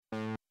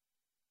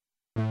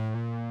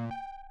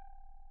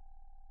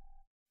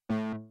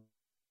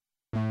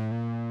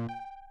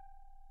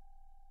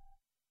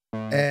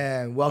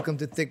And welcome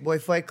to Thick Boy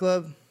Fight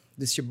Club.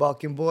 This is your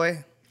Balkan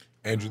boy.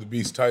 Andrew the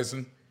Beast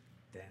Tyson.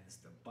 Dennis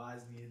the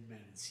Bosnian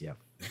Menace. Yeah,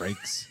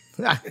 breaks.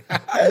 It's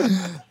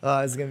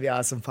going to be an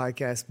awesome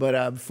podcast.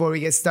 But before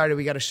we get started,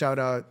 we got to shout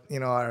out,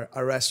 our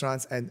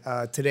restaurants. And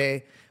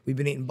today, we've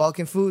been eating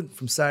Balkan food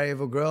from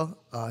Sarajevo Grill.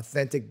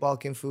 Authentic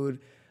Balkan food,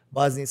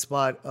 Bosnian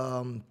spot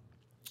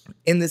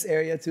in this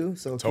area, too.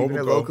 So keeping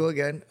it local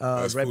again.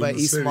 Right by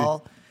East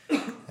Mall.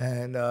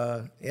 And,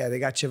 they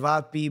got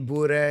cevapi,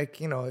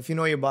 burek. If you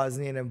know your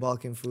Bosnian and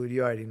Balkan food,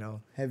 you already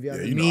know. Heavy on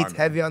the meat,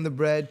 heavy on the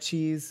bread,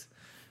 cheese.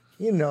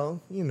 You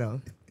know.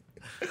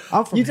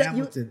 I'm from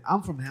Hamilton.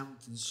 I'm from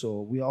Hamilton,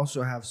 so we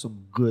also have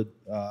some good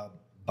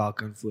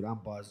Balkan food. I'm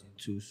Bosnian,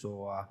 too.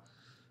 So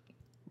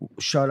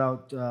shout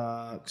out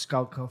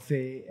Scout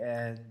Cafe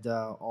and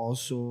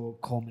also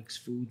Comics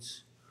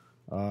Foods.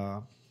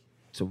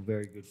 Some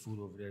very good food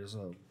over there. There's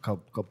a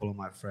couple of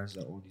my friends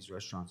that own these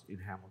restaurants in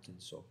Hamilton,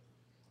 so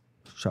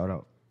shout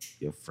out,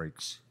 you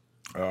freaks.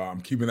 I'm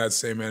keeping that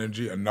same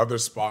energy. Another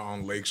spot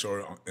on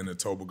Lakeshore in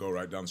Etobicoke,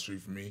 right down the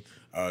street from me.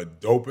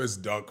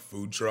 Dopest Duck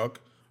Food Truck.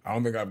 I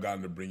don't think I've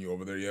gotten to bring you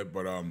over there yet,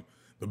 but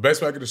the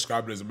best way I could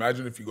describe it is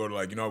imagine if you go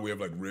to we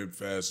have Rib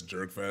Fest,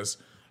 Jerk Fest.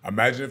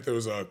 Imagine if there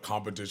was a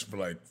competition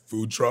for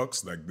food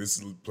trucks.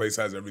 This place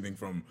has everything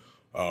from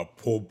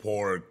pulled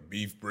pork,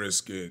 beef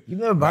brisket,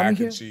 mac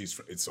and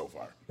cheese. It's so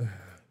far.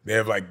 They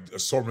have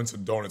assortments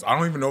of donuts. I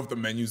don't even know if the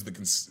menu's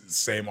the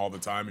same all the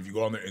time. If you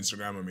go on their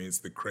Instagram, it's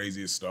the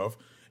craziest stuff.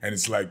 And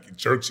it's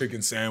jerk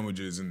chicken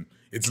sandwiches. And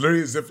it's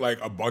literally as if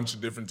a bunch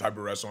of different type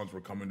of restaurants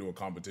were coming to a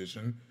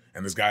competition.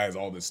 And this guy has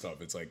all this stuff.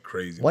 It's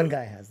crazy. One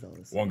guy has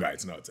those. One guy,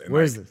 it's nuts. And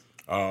where is this?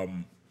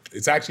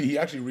 He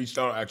actually reached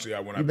out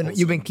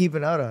You've been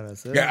keeping out on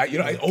us. Huh? Yeah,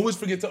 I always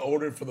forget to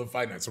order it for the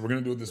fight night. So we're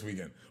going to do it this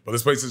weekend. But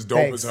this place is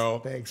dope as hell.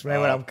 Thanks, man.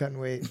 When I'm cutting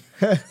weight.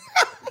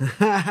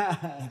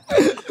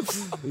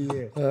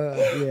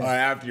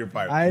 After your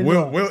fight.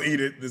 We'll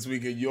eat it this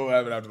weekend. You'll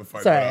have it after the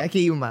fight. Sorry, I can't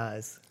eat with my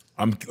eyes.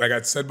 I'm like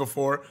I said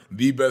before,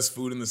 the best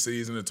food in the city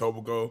is in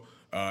Etobicoke.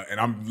 And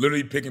I'm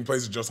literally picking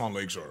places just on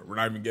Lakeshore. We're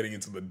not even getting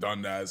into the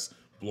Dundas,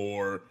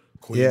 Bloor,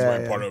 Queens,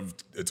 part of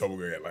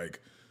Etobicoke yet.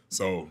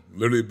 So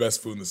literally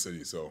best food in the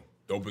city. So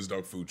dopest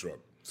duck food truck.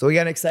 So we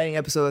got an exciting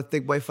episode of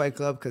Thick Boy Fight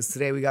Club because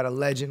today we got a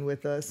legend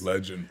with us.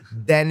 Legend.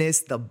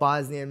 Denis, the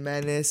Bosnian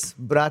Menace.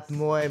 Brat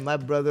Moy, my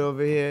brother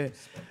over here.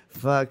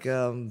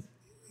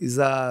 He's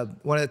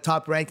one of the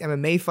top-ranked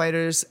MMA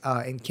fighters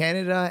in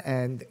Canada.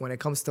 And when it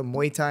comes to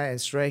Muay Thai and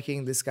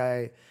striking, this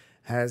guy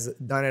has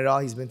done it all.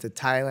 He's been to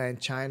Thailand,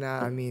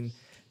 China.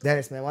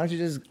 Denis, man, why don't you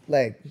just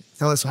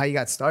tell us how you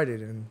got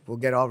started and we'll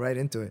get all right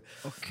into it.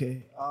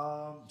 Okay.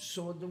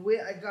 So the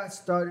way I got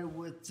started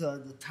with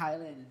the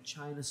Thailand and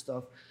China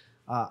stuff,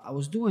 I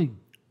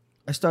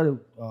started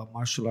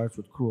martial arts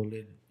with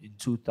Kurolin in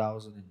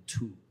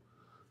 2002,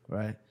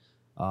 right?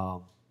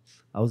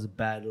 I was a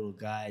bad little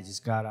guy. I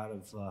just got out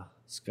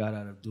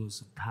of doing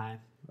some time,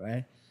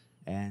 right?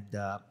 And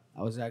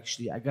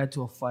I got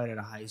to a fight at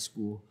a high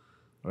school,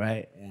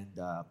 right? And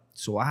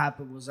so what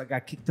happened was I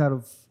got kicked out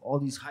of all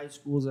these high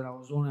schools, and I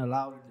was only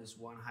allowed in this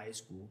one high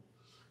school.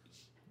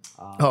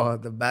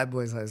 The Bad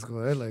Boys High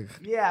School, right?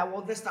 Yeah,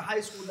 well, that's the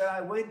high school that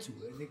I went to,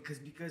 and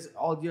because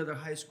all the other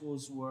high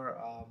schools were,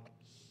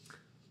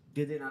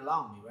 they didn't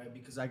allow me, right?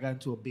 Because I got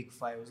into a big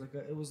fight.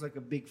 It was like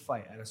a big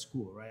fight at a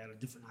school, right? At a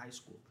different high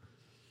school.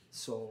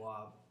 So,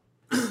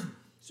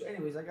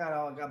 anyways, I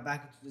got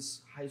back into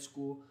this high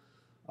school.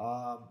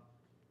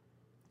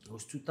 It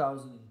was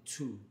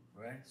 2002,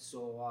 right?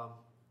 So,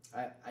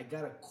 I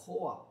got a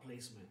co-op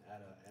placement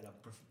at a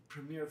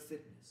Premier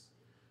Fitness,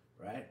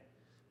 right?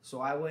 So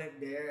I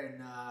went there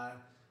and I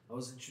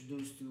was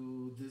introduced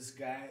to this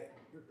guy.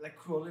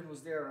 Kurolin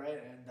was there,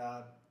 right? And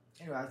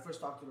anyway, I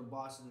first talked to the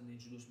boss and then they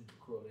introduced me to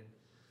Kurolin.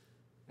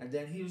 And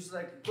then he was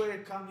like, "Go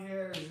ahead, come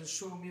here and just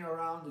show me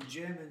around the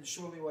gym and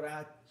show me what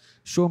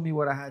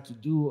I had to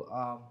do.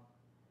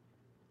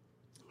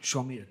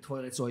 Show me the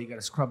toilets. So you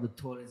gotta scrub the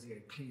toilets. You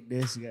gotta clean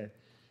this.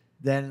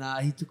 Then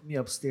he took me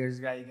upstairs.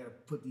 You gotta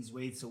put these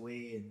weights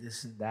away and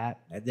this and that.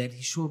 And then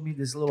he showed me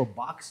this little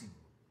boxing,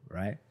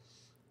 right?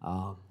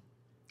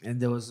 And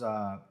there was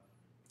a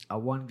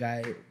one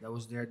guy that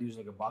was there. He was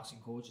a boxing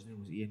coach. His name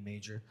was Ian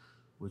Major,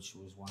 which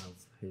was one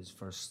of his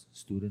first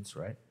students,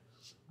 right?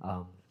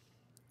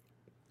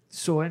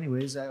 So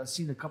anyways, I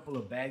seen a couple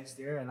of bags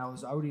there, and I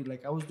was already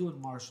I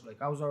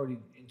was already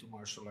into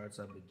martial arts.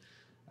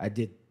 I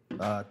did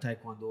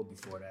Taekwondo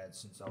before that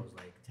since I was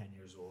 10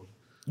 years old.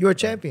 You were a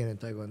champion in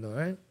Taekwondo,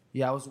 right?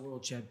 Yeah, I was a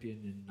world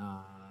champion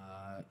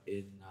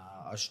in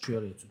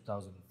Australia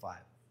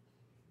 2005.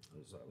 It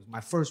was my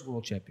first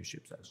world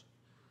championships actually.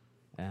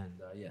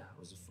 And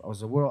I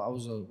was a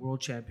world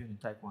champion in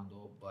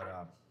Taekwondo, but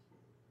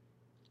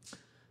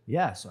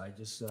so I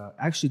just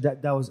actually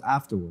that was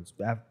afterwards.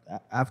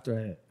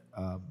 After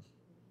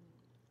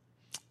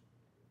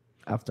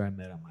I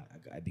met him,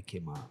 I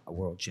became a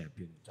world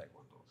champion in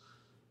Taekwondo.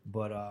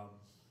 But I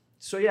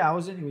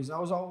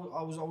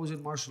was always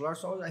in martial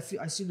arts. So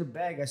I seen the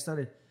bag. I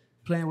started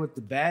playing with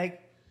the bag,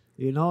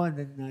 You know, and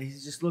then he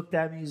just looked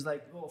at me. He's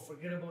like, "Oh,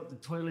 forget about the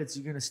toilets.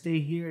 You're gonna stay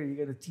here.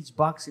 You're gonna teach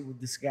boxing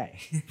with this guy."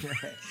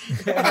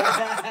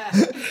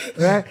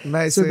 Right?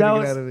 Nice So way to get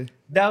out of it.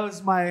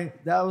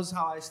 that was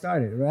how I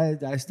started.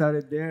 Right? I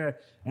started there,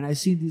 and I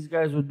seen these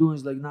guys were doing.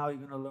 It's like, now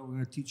you're gonna learn. We're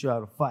gonna teach you how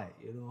to fight.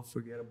 You know,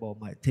 forget about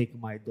taking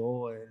my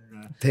dough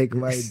and Take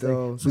my it's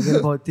dough. Like, forget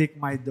about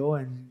taking my dough,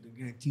 and they're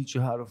gonna teach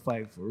you how to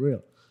fight for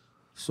real.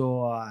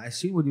 So I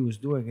seen what he was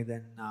doing, and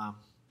then.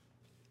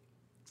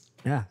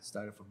 Yeah,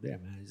 started from there,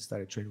 man. I just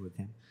started training with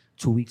him.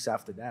 2 weeks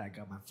after that, I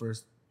got my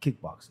first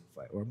kickboxing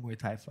fight or Muay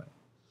Thai fight.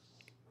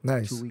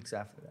 Nice. 2 weeks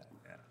after that,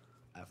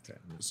 yeah. After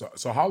that.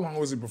 So how long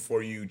was it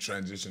before you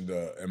transitioned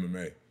to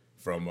MMA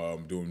from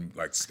doing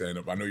like stand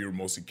up? I know you were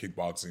mostly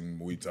kickboxing,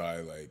 Muay Thai,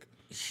 like.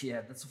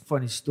 Yeah, that's a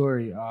funny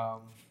story.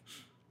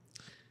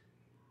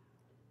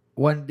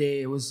 One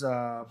day it was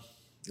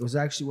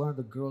actually one of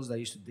the girls that I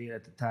used to date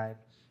at the time.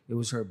 It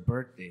was her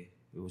birthday.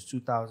 It was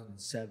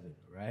 2007,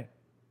 right?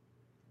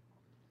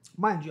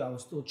 Mind you, I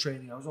was still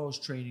training. I was always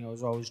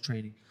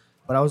training.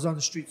 But I was on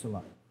the streets a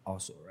lot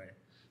also, right?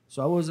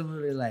 So I wasn't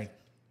really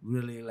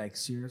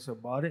serious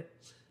about it.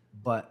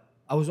 But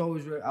I was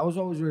always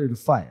ready to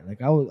fight.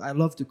 Like I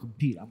love to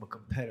compete. I'm a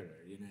competitor,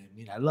 you know what I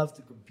mean? I love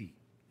to compete,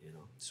 you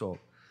know. So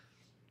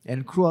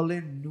and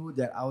Cruelin knew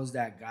that I was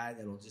that guy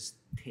that'll just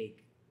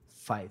take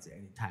fights at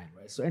any time,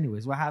 right? So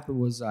anyways, what happened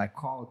was I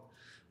called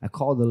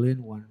the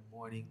Lynn one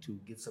morning to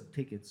get some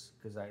tickets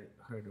because I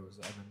heard there was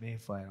an MMA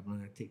fight. I'm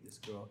gonna take this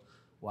girl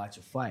watch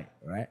a fight,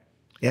 right?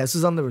 Yeah, this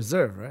is on the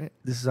reserve, right?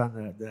 This is on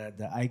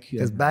the IQ.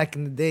 Because back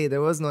in the day, there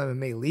was no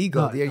MMA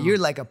legal. No, You're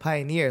like a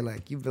pioneer.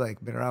 Like you've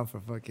like been around for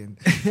fucking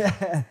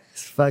Yeah.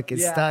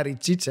 Stari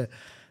Chicha.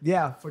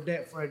 Yeah, for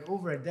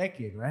over a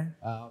decade, right?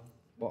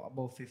 Well,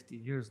 about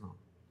 15 years now,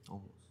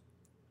 almost.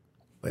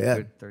 But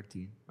yeah,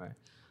 13, right?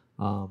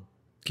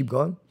 keep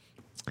going.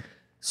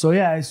 So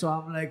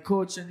I'm like,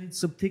 Coach, I need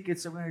some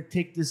tickets. I'm gonna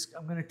take this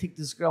girl. I want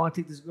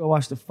to take this girl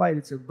watch the fight.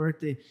 It's her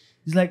birthday.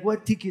 He's like,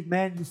 what ticket,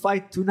 man? You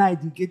fight tonight.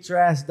 You get your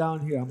ass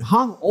down here. I'm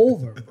hung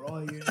over, bro.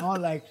 You know,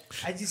 like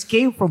I just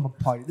came from a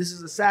party. This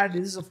is a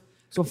Saturday.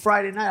 So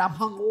Friday night. I'm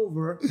hung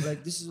over.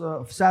 Like this is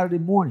a Saturday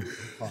morning.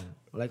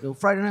 Like a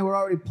Friday night, we're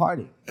already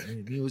partying.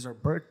 And it was her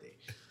birthday.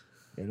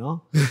 You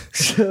know,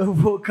 so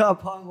woke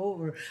up hung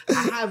over. I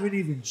haven't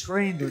even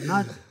trained or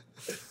nothing.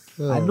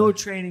 I know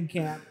training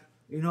camp.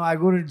 You know, I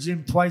go to the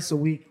gym twice a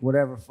week,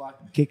 whatever,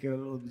 fucking kick it a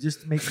little bit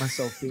just to make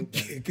myself feel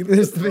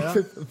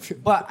better.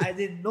 But I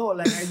didn't know,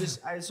 like,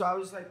 so I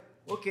was like,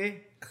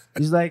 okay.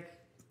 He's like,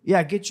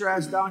 yeah, get your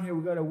ass down here.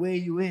 We got to weigh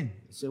you in.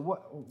 I said,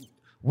 what?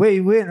 Weigh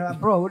you in?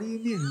 Bro, what do you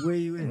mean weigh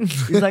you in?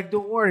 He's like,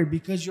 don't worry,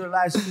 because you're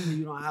last minute,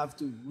 you don't have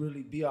to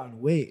really be on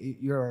weight.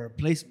 You're a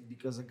replacement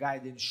because a guy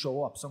didn't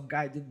show up. Some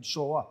guy didn't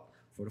show up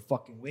for the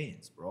fucking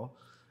weigh-ins, bro.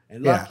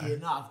 And lucky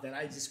enough that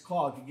I just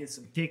called to get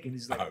some tickets.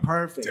 He's like,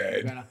 perfect.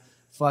 We're going to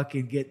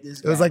fucking get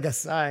this guy. It was like a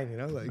sign, you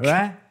know? Like,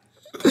 right?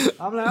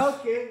 I'm like,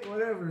 okay,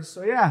 whatever.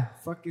 So yeah,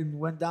 fucking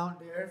went down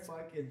there,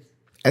 fucking.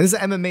 And this is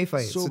an MMA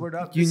fight. Sobered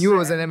up. You knew it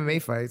was an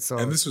MMA fight, so.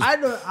 And this was,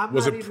 I'm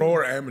was not it even- pro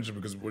or amateur?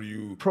 Because were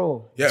you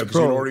Pro. Yeah, because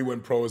pro. you already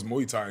went pro as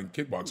Muay Thai and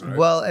kickboxing, right?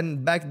 Well,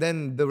 and back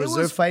then the reserve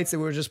was- fights, they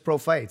were just pro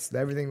fights.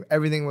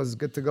 Everything was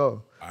good to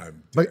go.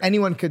 But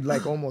anyone could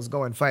like almost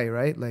go and fight,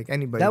 right? Like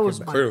anybody. That could, was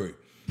like- my Clearly.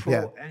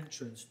 pro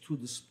entrance to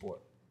the sport,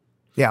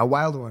 yeah, a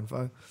wild one.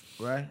 Fuck.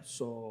 right?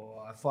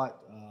 So I fought.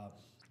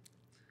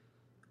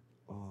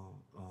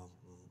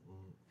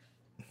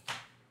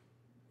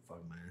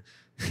 Fuck,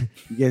 man.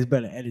 You guys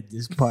better edit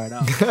this part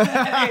out.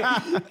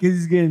 Because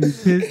he's getting me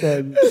pissed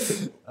at me.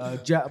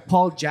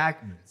 Paul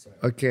Jackman.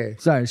 Okay.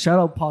 Sorry, shout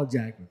out Paul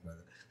Jackman,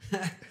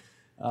 brother.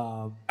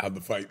 How'd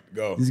the fight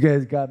go? These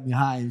guys got me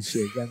high and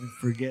shit. Got me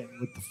forgetting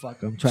what the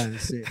fuck I'm trying to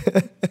say.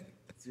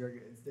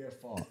 It's their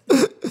fault.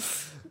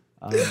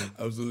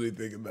 I was literally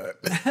thinking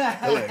that.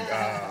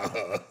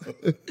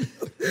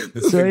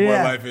 This thick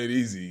boy life ain't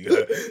easy.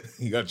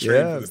 You got to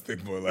train for this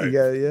thick boy life.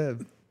 Yeah.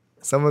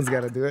 Someone's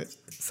got to do it.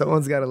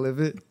 Someone's got to live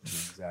it.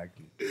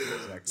 Exactly.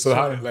 So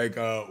how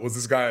was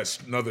this guy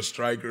another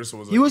striker? So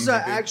was it He was easy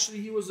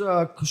thing? he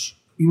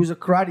was a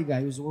karate guy.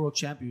 He was a world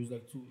champion.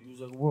 He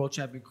was a world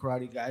champion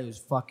karate guy. He was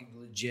fucking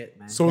legit,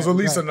 man. So it was at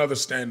least another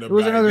stand-up guy. It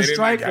was another They didn't,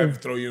 striker. have to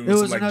throw you in It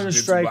some, was like, another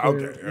jiu-jitsu, striker. but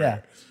okay, all Yeah.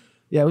 right.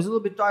 Yeah, it was a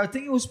little bit dark. I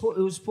think it was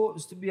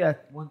supposed to be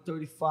at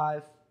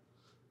 135,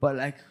 but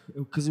like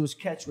because it was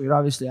catch weight.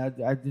 Obviously, I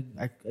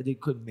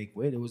couldn't make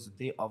weight. It was the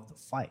day of the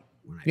fight.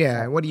 When I Yeah.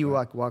 fought, And what do you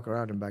right? walk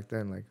around in back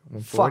then? Like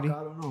Fuck, 140?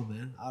 I don't know,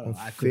 man. I don't know.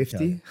 I couldn't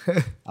tell you.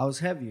 50? I was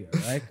heavier,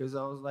 right? Because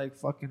I was like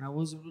fucking. I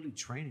wasn't really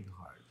training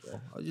hard,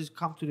 bro. I just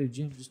come to the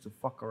gym just to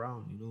fuck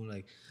around, you know.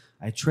 Like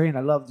I train.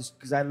 I love this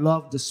because I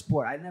love the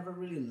sport. I never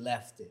really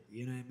left it.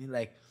 You know what I mean?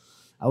 Like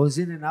I was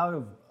in and out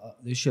of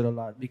this shit a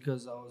lot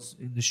because I was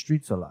in the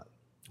streets a lot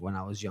when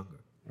I was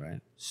younger,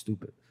 right?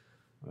 Stupid,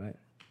 right?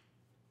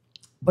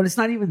 But it's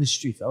not even the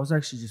streets. I was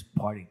actually just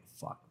partying.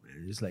 Fuck,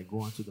 man. Just like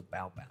going to the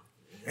bow.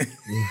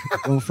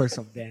 Going for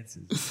some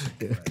dances.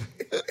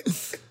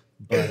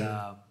 But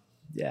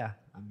yeah,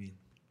 I mean,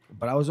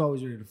 But I was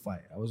always ready to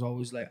fight. I was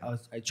always like,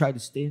 I tried to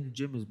stay in the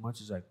gym as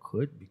much as I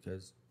could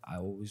because I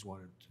always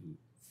wanted to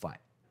fight,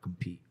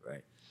 compete,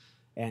 right?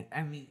 And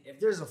I mean, if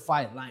there's a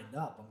fight lined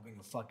up, I'm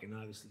gonna fucking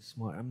obviously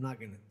smart. I'm not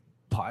gonna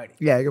party.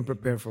 Yeah, you can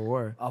prepare for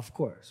war. Of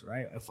course,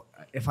 right?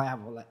 If I have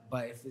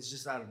but if it's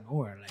just out of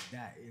nowhere like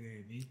that, you know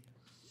what I mean?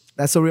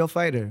 That's a real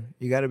fighter.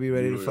 You got to be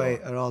ready to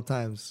fight at all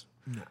times.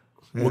 No.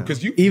 Well,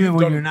 because Even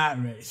when you're not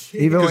ready.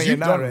 Even when because you're you've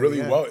not done ready, really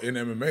yeah. well in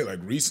MMA. Like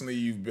recently,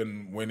 you've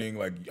been winning.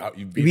 Like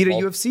you've You beat a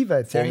UFC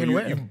vet, Tyrion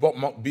Ware.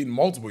 You've beaten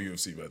multiple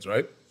UFC vets,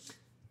 right?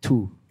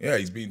 2. Yeah,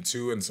 he's beaten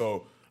 2, and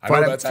so I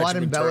know that's Fought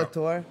actually in been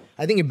Bellator.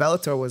 I think in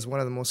Bellator was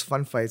one of the most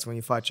fun fights when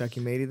you fought Chucky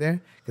Mady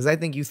there. Because I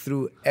think you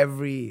threw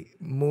every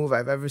move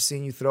I've ever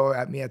seen you throw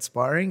at me at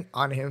sparring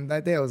on him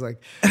that day. I was like,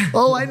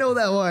 oh, I know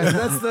that one.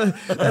 That's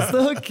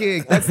the hook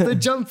kick. That's the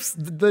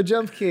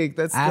jump kick.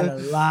 I had a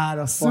lot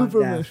of fun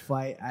that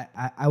fight.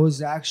 I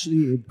was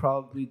actually in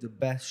probably the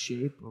best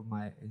shape of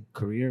my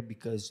career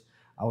because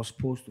I was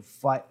supposed to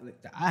fight. Like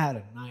I had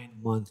a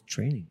 9-month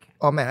training camp.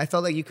 Oh man, I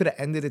felt like you could have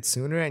ended it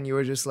sooner, and you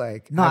were just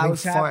like No, having I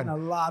was fun. having a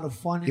lot of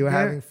fun. You were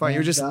having fun. You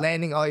were and, just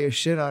landing all your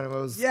shit on him. It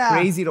was Yeah.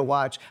 crazy to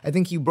watch. I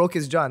think you broke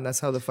his jaw, and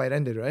that's how the fight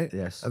ended, right?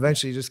 Yes.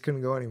 Eventually, you just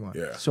couldn't go anymore.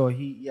 Yeah. So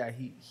he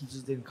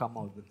just didn't come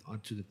out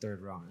onto the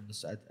third round. And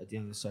at the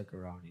end of the second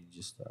round, he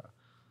just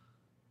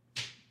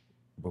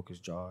broke his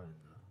jaw. And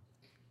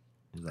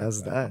he's like, That's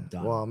 "Right, I'm that.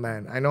 done." Well,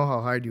 man, I know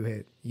how hard you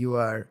hit. You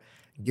are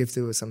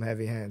gifted with some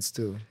heavy hands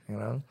too. You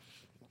know.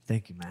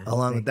 Thank you, man.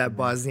 Along with Thank that you, man.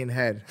 Bosnian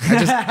head.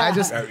 I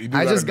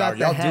just got the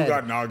Y'all head. do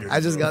got noggins. I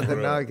just got the for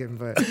real. noggin,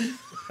 but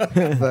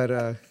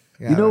yeah,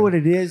 You know man. what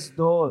it is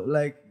though?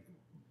 Like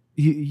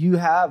you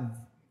have.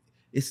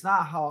 It's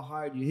not how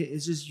hard you hit.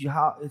 It's just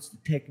it's the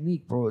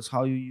technique, bro. It's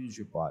how you use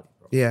your body,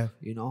 bro. Yeah.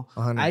 You know,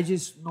 100. I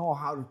just know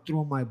how to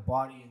throw my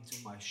body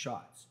into my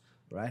shots,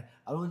 right?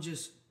 I don't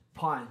just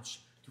punch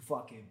to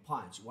fucking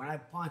punch. When I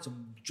punch,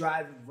 I'm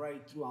driving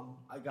right through.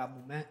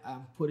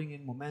 I'm putting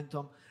in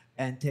momentum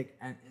and you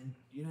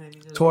know what I mean.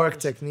 There's a lot Torque of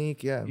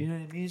technique, yeah. You know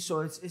what I mean? So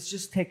it's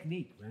just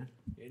technique, man.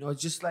 You know,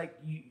 it's just like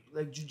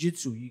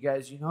jiu-jitsu. You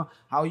guys, you know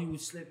how you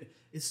would slip it.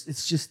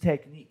 It's just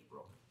technique,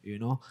 bro. You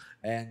know,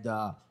 and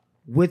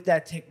with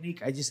that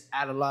technique, I just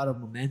add a lot of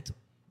momentum,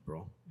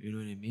 bro. You know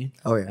what I mean?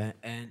 Oh yeah.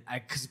 And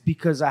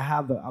because I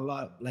have a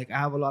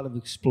lot of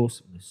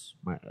explosiveness.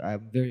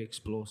 I'm very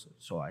explosive,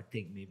 so I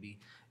think maybe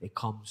it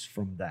comes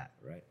from that,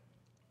 right?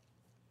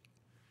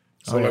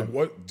 So Oh, yeah. like,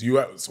 what do you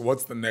have? So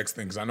what's the next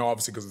thing? Because I know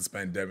obviously because it's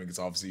pandemic, it's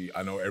obviously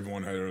I know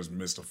everyone has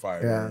missed a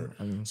fight. Yeah,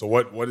 So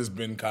what has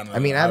been kind of? I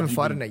mean, I haven't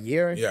fought in a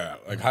year. Yeah,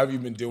 like how have you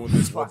been dealing with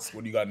this? What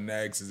do you got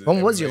next? Is it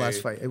When was your MMA?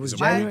 last fight? It was Is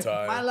January? Muay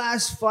Thai? My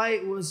last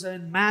fight was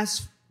in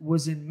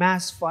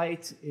mass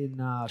fight in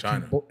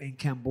China. in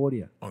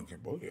Cambodia. Oh, in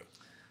Cambodia.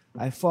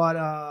 I fought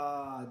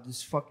I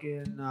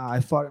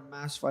fought a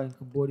mass fight in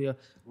Cambodia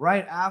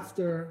right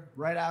after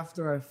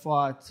I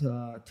fought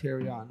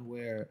Tyrion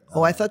Ware.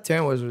 Oh, I thought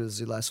Tyrion was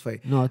your last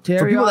fight. No, For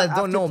people Tyrion- that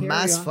don't after know,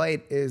 mass Tyrion-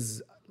 fight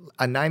is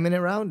a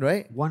 9-minute round,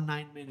 right? 1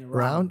 9-minute Round?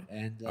 round,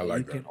 and I like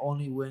you that. can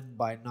only win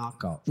by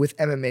knockout. With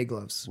MMA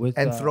gloves. With,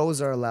 and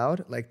throws are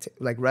allowed, like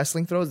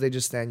wrestling throws, they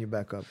just stand you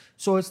back up.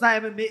 So it's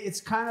not MMA.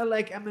 It's kind of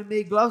like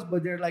MMA gloves,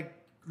 but they're like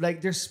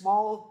they're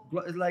small,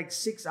 like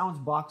 6-ounce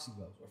boxing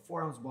gloves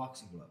or 4-ounce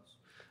boxing gloves.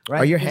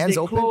 Right? Are your Because hands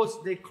they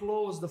open? They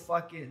close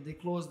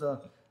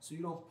the so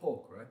you don't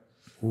poke, right?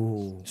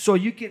 Ooh. So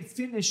you can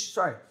finish.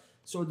 Sorry.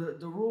 So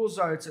the rules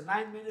are: it's a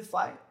 9-minute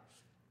fight.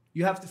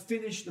 You have to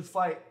finish the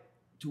fight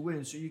to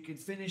win. So you can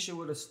finish it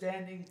with a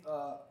standing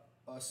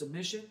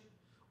submission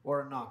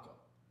or a knockout.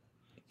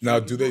 Now,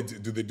 do they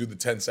do the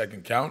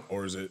 10-second count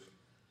or is it?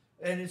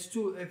 And it's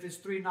 2. If it's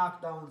 3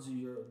 knockdowns,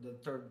 the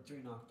third 3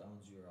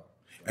 knockdowns, you're out.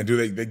 And do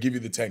they give you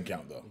the 10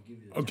 count though? They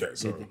give you the Okay, 10,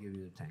 so they give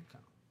you the 10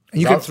 count. And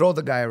you So- can throw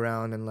the guy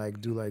around and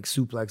like do like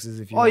suplexes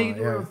if you Oh, want. you can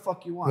do whatever the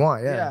fuck you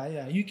want. Yeah.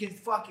 yeah. You can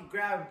fucking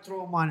grab him,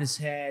 throw him on his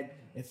head.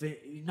 If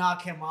you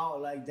knock him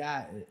out like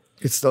that,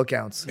 It still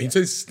counts. and you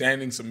say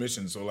standing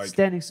submission, so like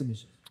standing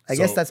submission. I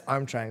guess So- that's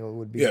arm triangle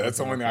would be. yeah, that's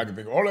the only thing I can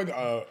think of. Or like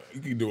you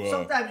can do a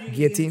Sometimes you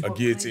Guillotine? can A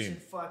guillotine.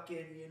 and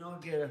fucking, you know,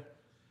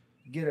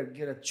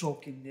 get a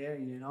choke in there,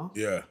 you know.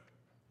 yeah.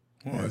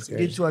 Oh, that's good.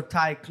 Get to a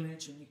tie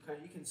clinch and you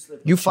can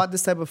slip. You fought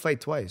this type of fight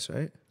twice,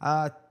 right?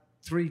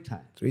 3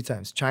 times. 3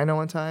 times. China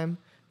one time,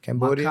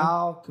 Cambodia.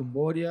 Macau,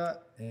 Cambodia,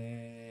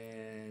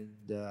 and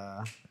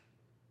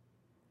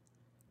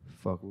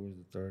what was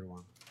the third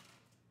one?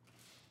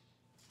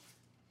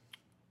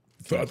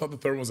 I thought the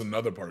third one was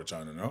another part of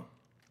China. No.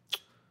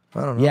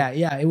 I don't know.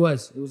 Yeah, it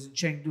was. It was in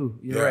Chengdu.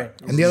 You're Yeah.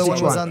 right. And the other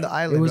one was Sichuan. on the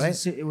island, It was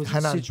right? it was in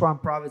Hainan.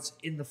 Sichuan province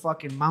in the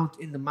fucking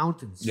in the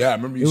mountains. Yeah, I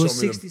remember you It showed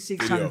was me the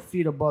 6,600 video.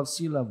 feet above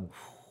sea level.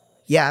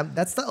 Yeah,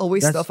 that's the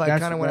always That's- stuff I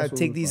that's- kind of when I that's what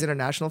take we these thought.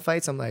 international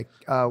fights, I'm like,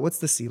 what's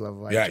the sea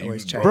level? I Yeah,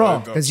 always you, check. Bro,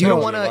 Because you don't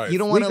Tells want your to, life. you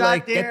don't We want to got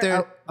like there get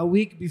there. a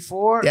week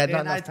before. Yeah, and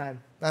not enough I-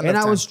 time. Not And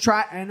enough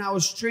I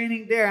was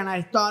training there, and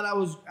I thought I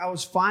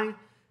was fine.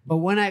 But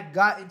when I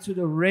got into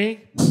the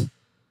ring,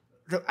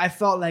 I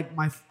felt like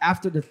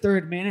after the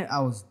 3rd minute, I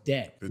was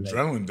dead. The Like,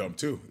 adrenaline dump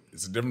too.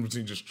 It's a difference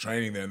between just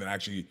training there and then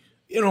actually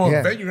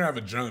I bet you're gonna have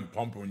adrenaline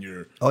pump when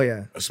you're. Oh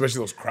yeah. Especially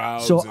those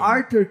crowds. So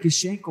Artur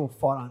Kishenko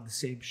fought on the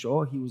same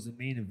show. He was the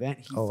main event.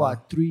 He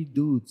fought 3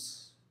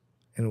 dudes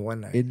in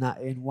one night. In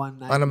one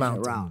night On a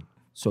mountain. round.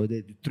 So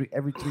they do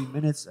every 3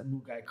 minutes a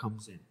new guy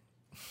comes in.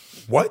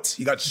 What?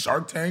 He got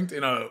Shark Tanked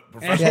in a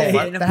professional Yeah,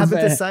 fight? that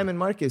happened to Simon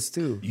Marcus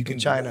too. You can in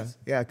do China. that?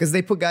 Yeah, because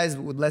they put guys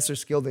with lesser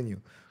skill than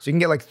you, so you can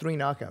get like 3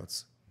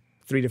 knockouts,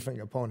 3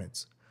 different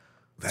opponents.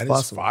 That is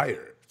possible.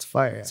 fire. It's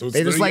fire. Yeah. So it's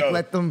They just like literally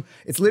let them.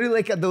 It's literally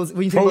like those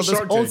when you think Pro about those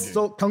Shark old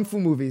Tanking. kung fu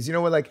movies. You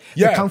know where like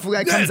Yeah. the kung fu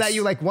guy comes Yes. at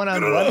you like one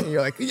on one, and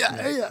you're like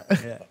yeah.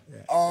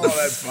 Oh,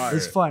 that's fire. It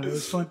was fun. It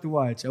was fun to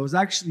watch. I was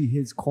actually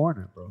his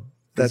corner, bro. 'Cause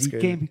That's he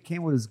good. He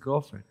came with his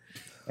girlfriend,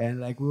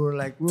 and like we were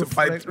To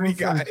fight 3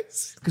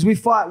 guys. Because we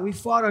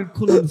fought on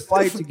Kulin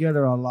Fight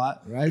together a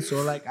lot, right?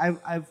 So like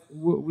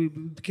we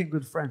became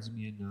good friends.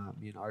 Me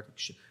and Artur.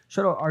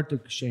 Shout out Artur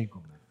Kishenko,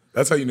 man.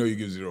 That's how you know you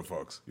give 0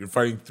 fucks. You're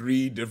fighting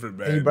 3 different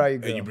men, you brought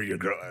your and you girl. bring your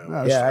girl.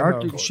 Yeah, I know.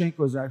 Artur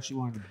Kishenko is actually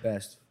one of the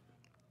best.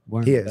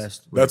 One of He the is.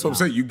 best. That's what I'm right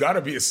saying. You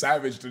gotta be a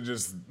savage to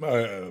just.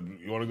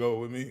 You want to go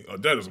with me? Oh,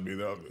 Dennis will be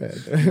there.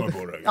 You wanna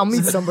go there? I'll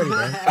meet somebody,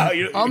 man.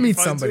 I'll meet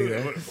Fun somebody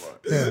too.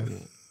 there.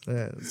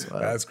 Yeah, that's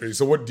wild. That's crazy.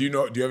 So, what do you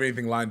know? Do you have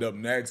anything lined up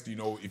next? Do you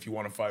know if you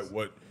want to fight?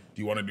 What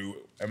do you want to do?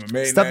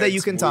 MMA Stuff that next?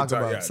 you can Muay talk Thai?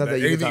 about. Yeah, Stuff that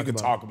you anything can you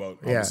talk can about. talk about.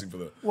 Yeah. Obviously, for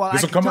the Well,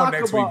 this I will can come out talk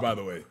next week, about- by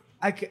the way.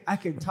 I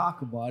can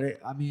talk about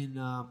it. I mean,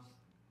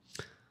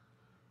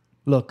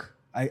 look,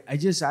 I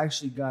just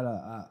actually got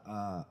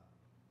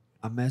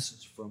a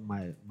message from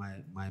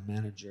my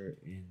manager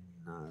in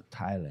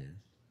Thailand.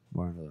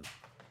 One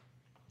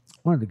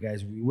of the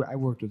guys I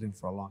worked with him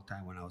for a long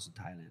time when I was in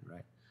Thailand,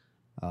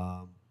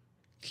 right?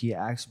 He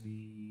asked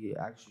me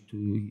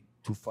actually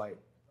to fight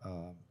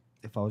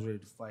if I was ready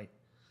to fight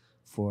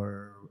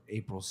for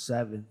April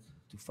 7th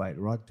to fight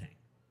Rodtang.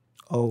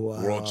 Oh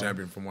wow. World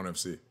champion from ONE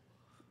FC.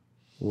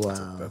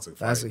 Wow. That's a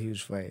That's fight. a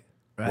huge fight.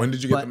 Right? When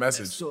did you get the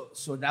message?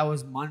 So that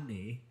was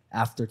Monday.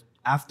 After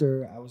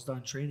I was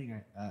done training,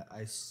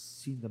 I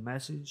seen the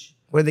message.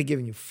 What are they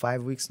giving you?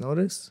 5 weeks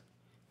notice?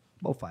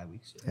 About 5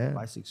 weeks, Yeah.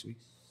 5-6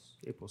 weeks.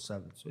 April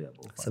 7th. So yeah,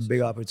 about 5. It's a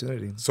big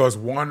opportunity. So, has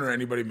ONE or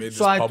anybody made this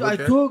So I public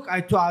yet?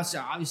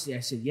 obviously I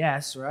said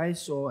yes, right?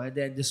 So and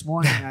then this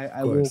morning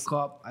I course.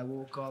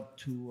 woke up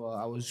to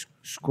I was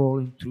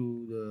scrolling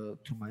through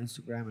my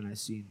Instagram and I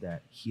seen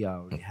that he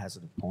already has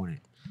an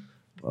opponent.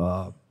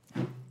 What's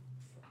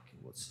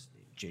his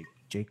name?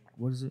 Jake.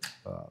 What is it?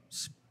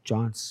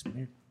 John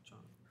Smith.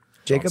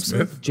 Jacob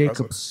Smith? Smith?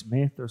 Jacob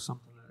Smith or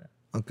something like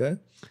that. Okay.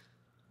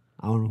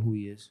 I don't know who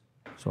he is.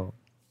 So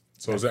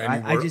So, is there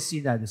any I word- just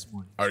seen that this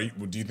morning.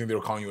 do you think they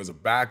were calling you as a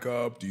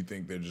backup? Do you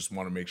think they just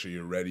want to make sure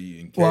you're ready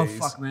in case? Well,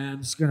 fuck, man.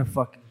 I'm just gonna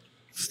fucking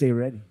stay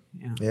ready.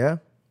 Yeah. Yeah.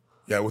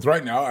 Yeah, with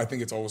right now, I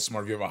think it's always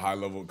smart if you have a high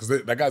level because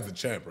that guy's the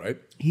champ, right?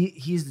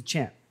 He's the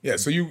champ. Yeah,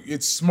 so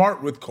it's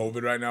smart with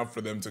COVID right now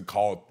for them to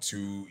call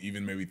 2,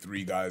 even maybe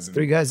 3 guys. And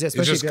 3 guys, yeah, it's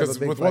especially just if you have a because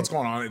big with what's fight.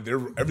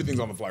 going on, everything's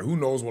on the fly. Who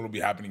knows what will be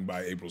happening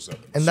by April 7th?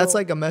 And that's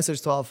like a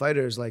message to all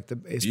fighters, like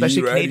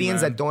especially ready,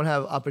 Canadians man. that don't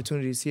have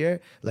opportunities here.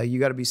 Like you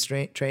got to be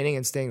training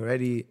and staying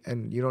ready,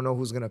 and you don't know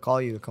who's gonna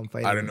call you to come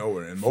fight. Out in of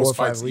nowhere. And 4 or most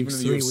 5 fights,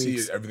 weeks, even in the 3 UFC,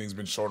 weeks. everything's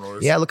been short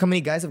notice. Yeah, look how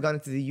many guys have gone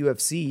into the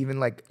UFC,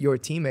 even like your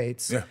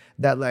teammates. Yeah.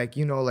 That like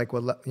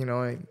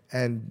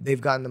and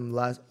they've gotten them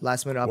last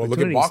minute look at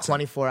opportunities, boxing.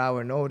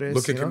 24-hour notice.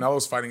 Look at you know?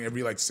 Canelo's fighting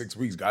every like 6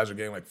 weeks. Guys are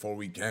getting like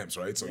 4-week camps,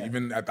 right? So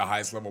even at the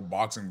highest level,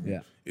 boxing Yeah.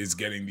 is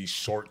getting these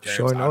short camps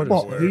Short out of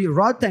notice. Well,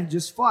 nowhere. Rodtang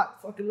just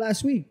fought fucking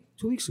last week,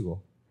 2 weeks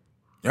ago.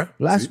 Yeah,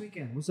 Last see?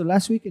 weekend. Was it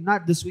last weekend?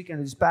 Not this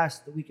weekend. It's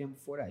past the weekend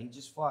before that. He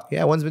just fought.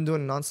 Yeah, one's been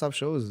doing nonstop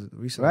shows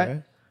recently, Right?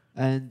 right?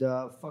 And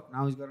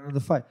now he's got another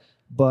fight.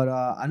 But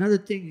another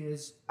thing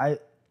is,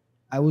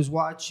 I was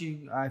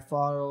watching. I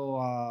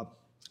follow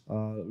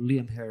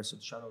Liam Harrison.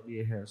 Shout out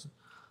Liam Harrison,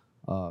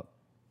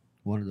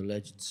 one of the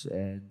legends,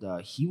 and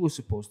he was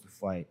supposed to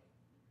fight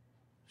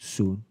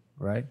soon,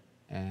 right?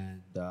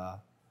 And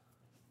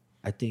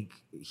I think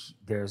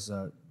there's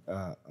a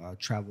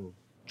travel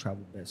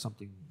ban,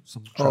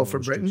 some travel For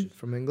Britain, restrictions,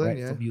 from England, right,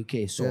 yeah. from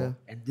UK. So Yeah.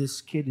 and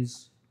this kid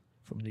is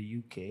from the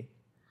UK,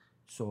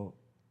 so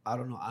I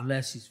don't know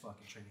unless he's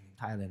fucking training in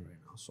Thailand right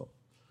now. So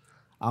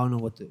I don't know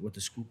what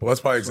the scoop. Well,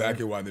 that's probably is. So,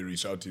 exactly why they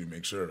reach out to you to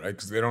make sure, right?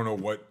 Because they don't know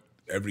what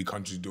every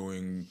country's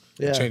doing.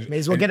 Yeah, Change- may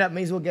as well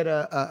and- get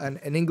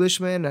an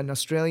Englishman, an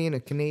Australian, a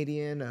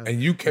Canadian. And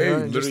UK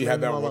just literally had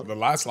line them all that. up. The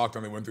last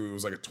lockdown they went through, it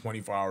was like a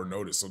 24-hour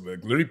notice. So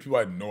like literally, people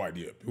had no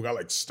idea. People got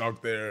like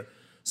stuck there.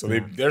 So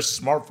they're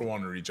smart for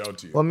wanting to reach out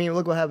to you. Well, I mean,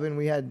 look what happened.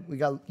 We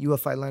got you a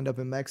fight lined up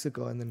in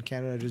Mexico, and then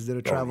Canada just did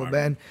a travel my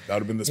ban. God. That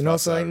would've been this You know,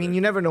 past so I Saturday. mean,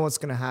 you never know what's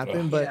gonna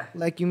happen. But Yeah.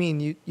 like you mean,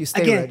 you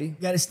stay again, ready. you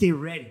gotta stay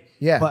ready.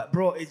 Yeah. But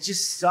bro, it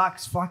just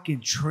sucks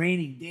fucking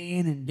training day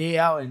in and day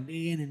out and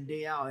day in and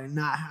day out and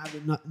not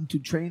having nothing to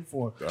train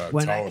for. Tell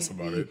I us can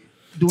about be it.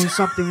 Doing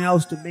something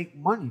else to make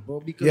money, bro.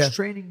 Because Yeah.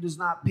 training does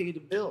not pay the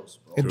bills,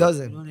 bro. It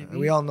doesn't. You know what I And mean?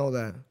 we all know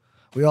that.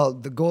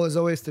 The goal is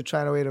always to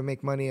find a way to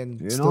make money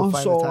and You still know,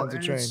 find so the time to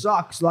and train. it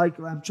sucks. Like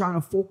I'm trying to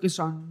focus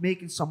on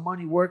making some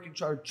money, work, and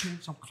try to train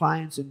some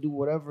clients and do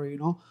whatever, you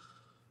know,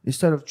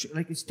 instead of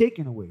like it's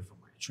taken away from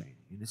my training.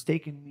 And it's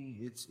taken me.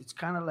 It's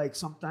kind of like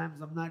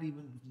sometimes I'm not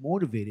even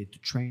motivated to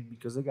train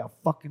because I got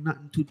fucking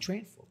nothing to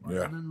train for. Bro.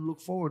 Yeah. Nothing to look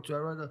forward to. I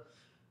rather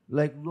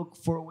like look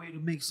for a way to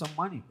make some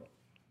money, bro.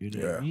 You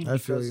know what I mean? I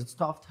feel Because you. it's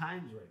tough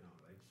times right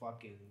now. Like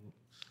fucking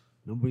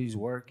nobody's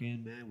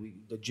working, man.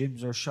 The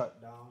gyms are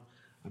shut down.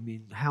 I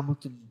mean,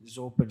 Hamilton is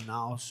open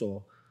now,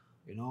 so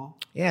you know.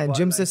 Yeah, and But,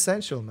 gym's like,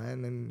 essential,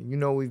 man. And you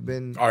know we've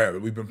been. Oh yeah,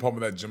 we've been pumping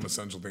that gym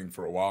essential thing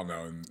for a while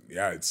now, and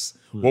yeah, it's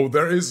well,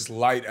 there is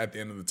light at the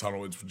end of the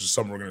tunnel. It's just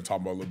something we're going to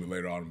talk about a little bit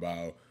later on.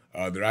 About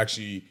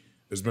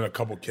there's been a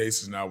couple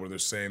cases now where they're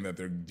saying that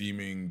they're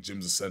deeming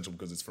gyms essential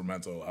because it's for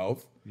mental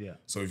health. Yeah.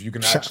 So if you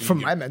can actually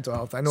From my mental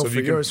health, I know so if for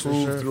you can yours for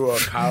prove sure. through a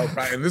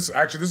chiropractor, and this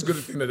is a good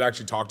thing to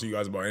actually talk to you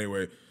guys about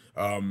anyway.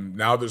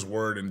 Now there's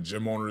word, and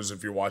gym owners,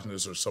 if you're watching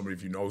this, or somebody,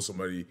 if you know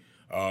somebody,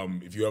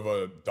 if you have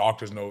a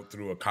doctor's note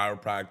through a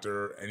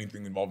chiropractor,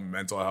 anything involving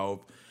mental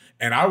health,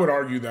 and I would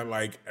argue that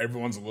like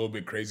everyone's a little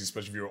bit crazy,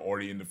 especially if you're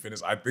already into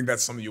fitness. I think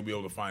that's something you'll be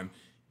able to find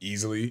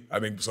easily. I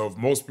think so. If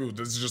most people,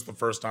 this is just the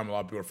first time a lot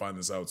of people are finding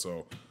this out,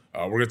 so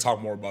we're gonna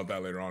talk more about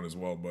that later on as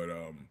well. But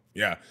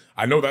yeah,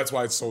 I know that's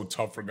why it's so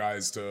tough for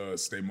guys to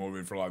stay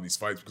motivated for a lot of these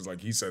fights because, like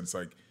he said, it's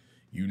like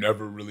you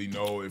never really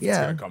know if it's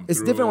Yeah, gonna come it's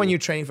through. different when you're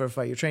training for a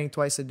fight. You're training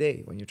twice a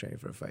day when you're training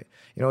for a fight.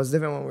 You know, it's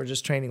different when we're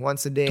just training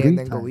once a day Three and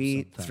then go times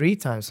eat sometimes. 3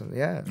 times.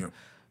 Yeah. Yeah.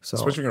 So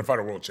Especially when you're gonna fight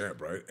a world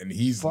champ, right? And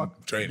he's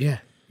training. yeah,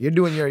 you're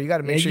doing you got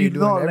to make and sure you you're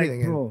doing know,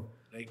 everything.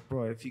 like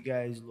bro, if you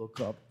guys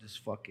look up this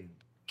fucking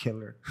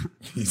killer.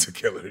 He's a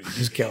killer.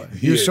 He's killing.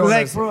 He You're is. showing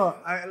Like, us, bro,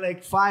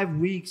 like 5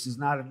 weeks is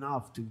not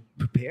enough to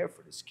prepare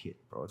for this kid,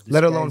 bro. This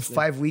let alone guy's, like,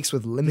 5 weeks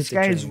with limited This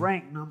guy is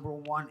training. ranked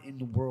 #1 in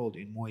the world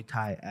in Muay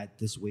Thai at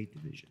this weight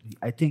division.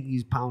 I think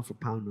he's pound for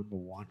pound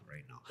 #1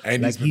 right now.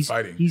 And like, he's been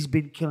fighting. He's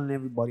been killing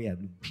everybody at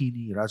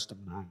Lumpini,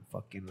 Rajtamnan,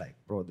 fucking like,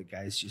 bro, the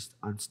guy's just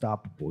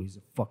unstoppable. He's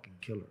a fucking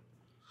killer.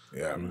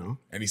 Yeah, man. know?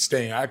 And he's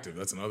staying active.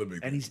 That's another big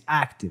And thing. he's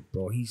active,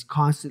 bro. He's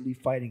constantly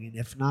fighting. And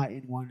if not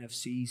in ONE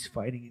FC, he's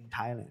fighting in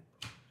Thailand.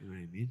 You know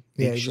what I mean?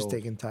 Yeah, Big he's just shows.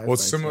 taking time. Well,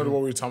 it's similar to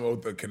what we were talking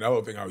about with the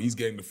Canelo thing, how he's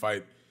getting to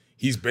fight.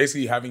 He's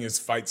basically having his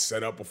fights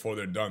set up before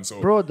they're done.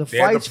 So Bro, the they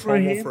had fights the for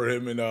promo him- for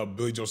him and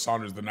Billy Joe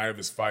Saunders the night of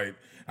his fight.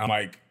 And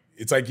like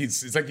it's like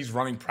he's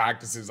running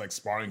practices, like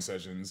sparring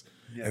sessions.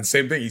 Yeah. And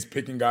same thing, he's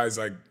picking guys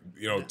like,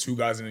 2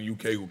 guys in the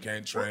UK who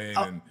can't train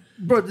and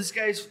Bro, this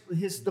guy's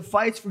the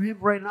fights for him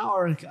right now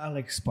are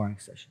like sparring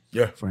sessions.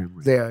 Yeah. For him.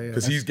 Right They now. are, yeah.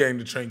 because he's getting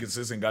to train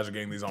consistent. Guys are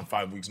getting these on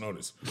 5 weeks'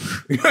 notice.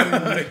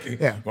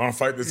 Yeah, want to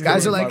fight this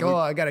Guys kid are in like, 5 oh, weeks?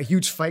 I got a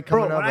huge fight Bro,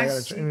 coming up. when I I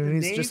gotta see train. And the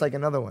it's name- just like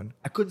another one.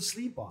 I couldn't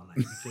sleep all night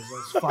because I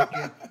was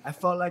fucking. I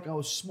felt like I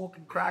was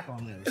smoking crack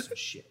all night or some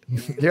shit.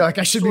 You're like,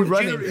 I should be So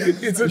running.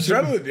 jittery. It's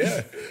adrenaline,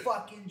 yeah.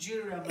 Fucking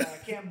jittery. I'm like, I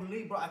can't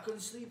believe, bro. I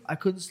couldn't sleep. I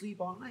couldn't sleep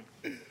all night.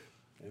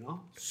 You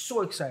know,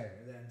 so excited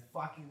and then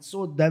fucking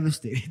so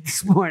devastated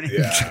this morning.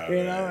 Yeah, you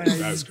know, man, and I that's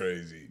just-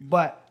 crazy.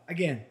 But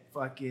again,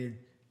 fucking.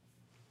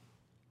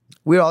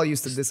 We're all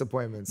used to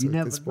disappointments You with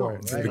never this know, sport.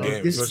 right? the Like,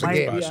 game, this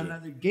especially might be passion.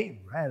 another game,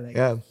 right? Like,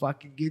 Yeah.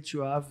 fucking get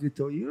you off your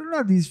toe. You don't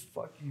know these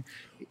fucking.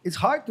 It's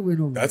hard to win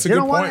over. That's a They good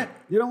don't want point.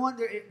 They don't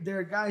want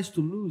their guys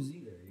to lose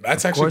either.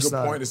 That's Of actually a course good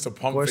not. point, is to Of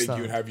pump course fake not.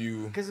 you and have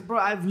you. Because, bro,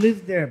 I've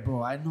lived there,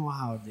 bro. I know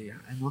how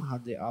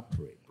they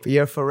operate. If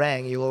you're a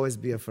Farang, you'll always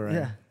be a Farang.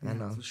 Yeah, I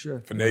know. for sure.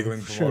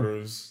 Finagling For sure.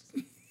 promoters.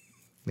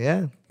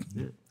 Yeah.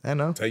 I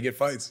know. That's how you get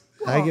fights.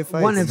 I get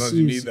fights. One Sometimes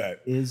you FC need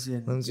that. is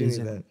Sometimes you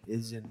need that.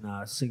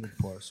 in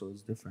Singapore, so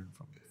it's different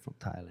from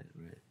Thailand,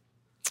 right?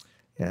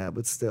 Yeah,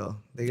 but still,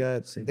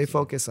 they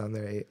focus on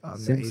their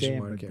Same, Asian same,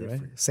 but market, right?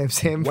 different.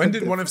 Same. When but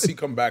did ONE different. FC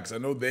come back? Because I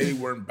know they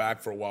weren't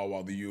back for a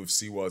while the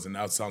UFC was, and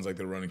now it sounds like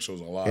they're running shows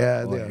a lot.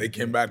 Yeah, they are. They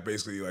came back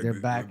basically like They're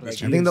back, this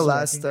like, year. I think the So I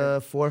last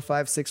think 4,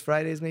 5, 6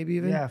 Fridays, maybe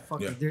even. Yeah,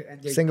 fuck Yeah. it.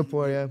 And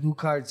Singapore, yeah. New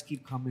cards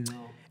keep coming out.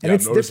 And Yeah,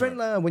 it's I've noticed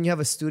different when you have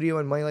a studio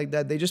and money like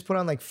that. They just put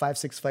on like 5,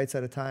 6 fights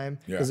at a time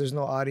Yeah. because there's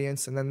no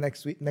audience. And then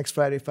next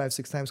Friday, 5,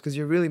 6 times because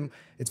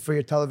it's for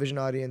your television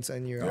audience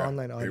and your Yeah,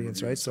 online pay-per-view audience,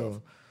 and right? stuff.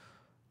 So,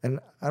 and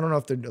I don't know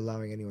if they're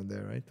allowing anyone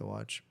there, right, to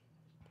watch.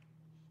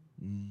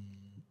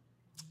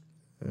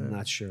 I'm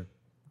not sure.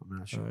 All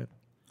right.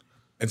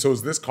 And so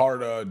is this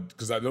card?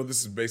 Because I know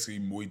this is basically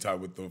Muay Thai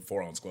with the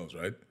 4-ounce gloves,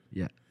 right?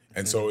 Yeah.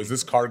 And so is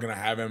this card gonna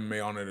have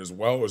MMA on it as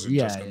well, or is it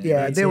just gonna be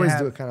Yeah, like- they always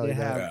do it kinda like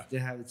that. Yeah. They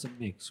have it's a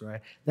mix,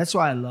 right? That's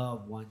why I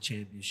love ONE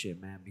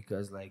Championship, man,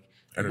 because like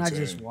you're not just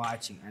Entertaining.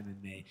 watching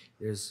MMA.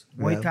 There's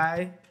Muay Yeah.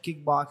 Thai,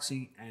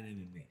 kickboxing, and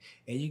MMA,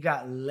 and you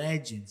got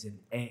legends in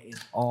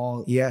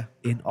all Yeah.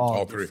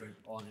 All three. different,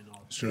 all in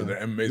all. Sure, the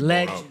MMA's blown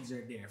out. Legends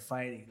are there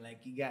fighting.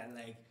 Like you got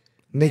like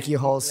Nikki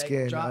like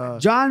Holskin.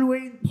 John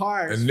Wayne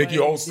Parks And Nikki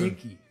fighting Holston.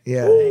 Nikki.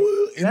 Yeah.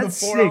 Ooh, in the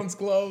That's 4-ounce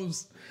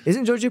gloves.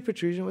 Isn't Georgia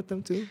Petrosian with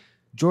them too?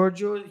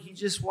 Giorgio, he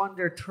just won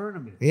their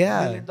tournament.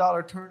 Yeah. $1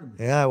 million tournament.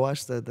 Yeah, I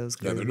watched that. That was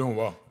Yeah, crazy. they're doing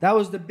well. That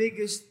was the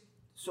biggest.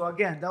 So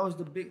again, that was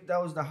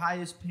the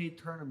highest paid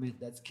tournament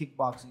that's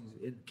kickboxing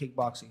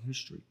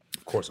history.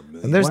 Of course, $1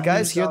 million. And there's $1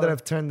 guys here million. that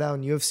have turned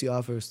down UFC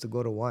offers to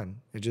go to ONE.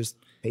 It just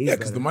pays Yeah,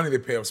 because better. the money they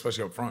pay,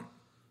 especially up front,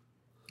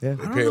 Yeah.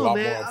 they I pay don't a know, lot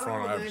man. more I up don't front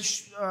know, on man.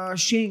 average.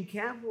 Shane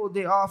Campbell,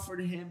 they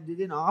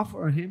didn't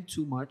offer him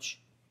too much.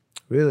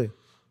 Really?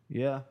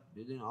 Yeah,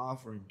 they didn't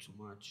offer him too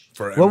much.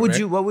 For What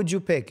MMA? would you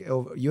pick?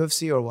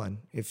 UFC or one?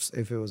 If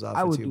it was offered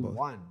I would to you do both.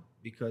 one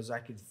because I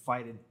could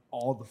fight in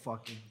all the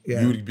fucking.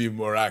 Yeah. You would be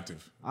more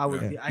active. I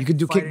would. Yeah. Be, I You could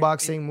do fight in-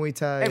 kickboxing, Muay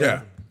Thai. everything.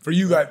 Yeah. For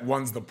you, that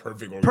one's the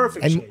perfect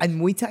Perfect. organization. And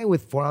Muay Thai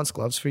with 4-ounce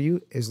gloves for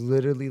you is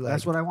literally like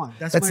That's what I want.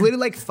 That's That's my- literally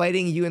like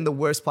fighting you in the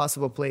worst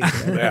possible place.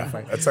 Right? Yeah,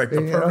 that's like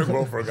the perfect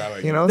role for a guy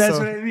like You know, That's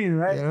so, what I mean,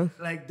 right? you know?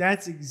 Like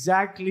that's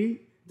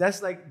exactly.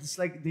 That's like it's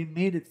like they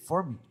made it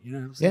for me. You know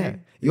what I'm saying? yeah, They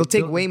you'll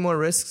take built way it. more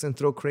risks and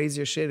throw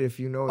crazier shit if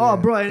you know. Oh, yeah.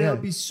 bro, and yeah. it'll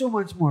be so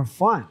much more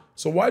fun.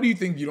 So why do you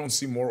think you don't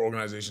see more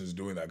organizations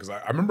doing that? Because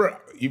I remember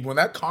even when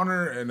that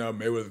Conor and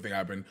Mayweather thing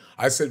happened,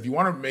 I said if you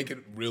want to make it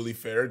really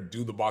fair,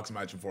 do the boxing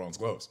match in 4-ounce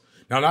gloves.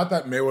 Now, not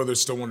that Mayweather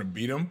still want to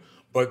beat him,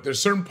 but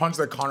there's certain punch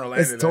that Conor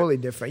landed. It's totally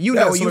different. You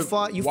Yeah, know, so you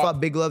like, fought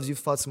big gloves, you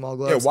fought small Yeah,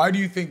 gloves. why do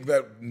you think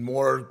that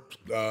more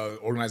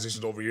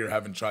organizations over here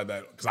haven't tried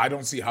that? Because I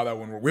don't see how that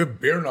one works. We have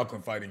bare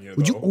knuckle fighting here.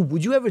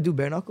 Would you ever do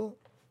bare knuckle?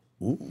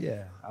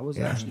 Yeah, I was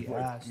actually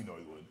asked. You know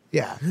he would.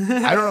 Yeah,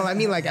 I don't know. I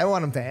mean, like I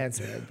want him to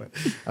answer it, but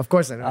of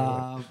course I know.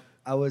 he would.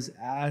 I was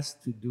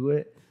asked to do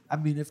it. I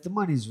mean, if the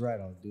money's right,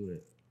 I'll do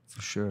it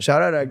for sure.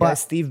 Shout out our guy But-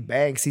 Steve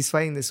Banks. He's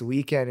fighting this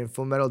weekend in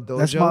Full Metal Dojo.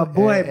 That's my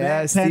boy, Yeah, man.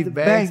 yeah, Steve Panda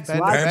Banks. Banks.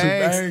 Panda Wow. Panda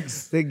Banks.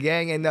 Banks. The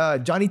gang.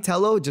 And Johnny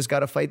Tello just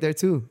got a fight there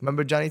too.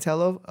 Remember Johnny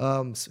Tello?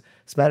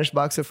 Spanish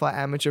boxer, fought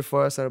amateur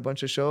for us at a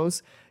bunch of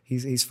shows.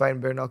 He's fighting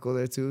bare knuckle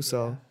there too.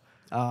 So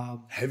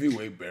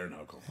Heavyweight bare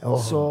knuckle.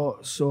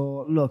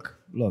 So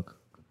look.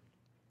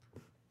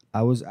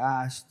 I was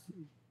asked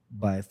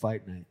by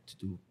Fight Night to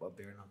do a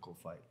bare knuckle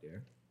fight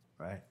there,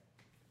 right?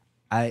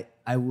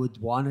 I would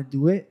want to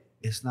do it.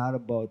 It's not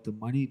about the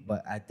money,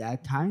 but at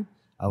that time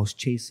I was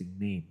chasing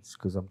names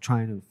because I'm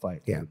trying to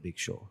fight for Yeah. a big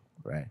show,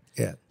 right?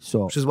 yeah,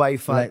 So which is why you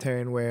fought like,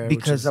 Terran Ware.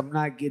 because I'm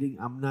not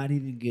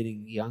even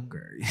getting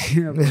younger.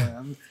 You know,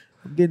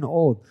 I'm getting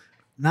old.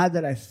 Not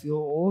that I feel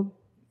old,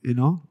 you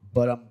know,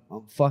 but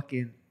I'm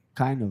fucking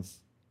kind of,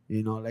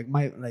 you know, like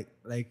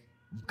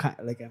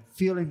I'm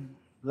feeling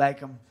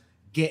like I'm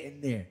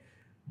getting there,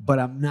 but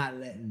I'm not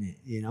letting it,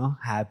 you know,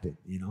 happen,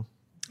 you know.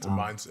 It's a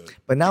mindset.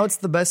 But now it's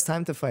the best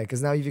time to fight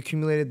because now you've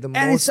accumulated the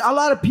And it's most. a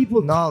lot of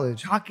people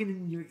knowledge. talking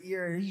in your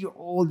ear. You're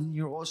old and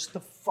you're old. Shut the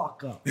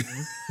fuck up,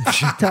 man.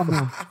 Tell me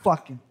I'm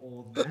fucking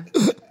old, man.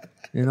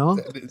 You know?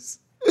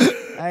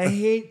 I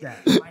hate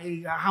that.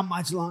 How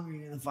much longer are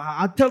you gonna fight?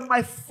 Until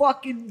my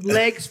fucking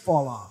legs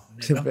fall off.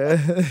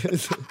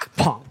 Nigga.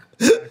 Punk.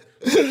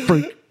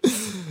 Freak.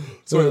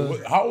 So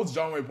wait, how old's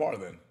John Wayne Parr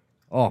then?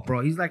 Oh,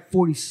 bro, he's like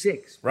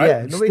 46. Right?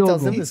 Yeah, He's nobody still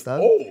tells him going. this stuff.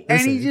 Old. And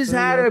Listen, he just it's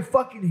had really a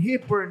fucking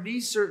hip or a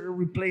knee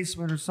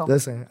replacement or something.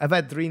 Listen, I've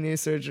had 3 knee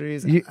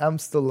surgeries. I'm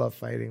still love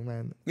fighting,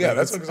 man. Yeah, Like,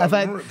 that's what I've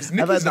had. Nicky's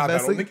I've had not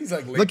that old. look- Nicky's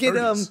like late look at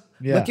 30s.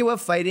 Yeah. look at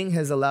what fighting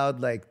has allowed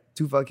like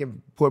 2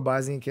 fucking poor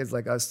Bosnian kids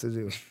like us to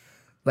do.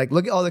 Like,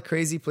 look at all the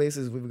crazy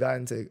places we've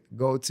gotten to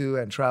go to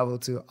and travel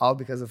to, all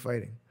because of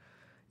fighting.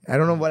 I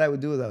don't know what I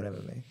would do without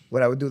MMA.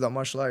 What I would do without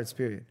martial arts.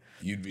 Period.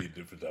 You'd be a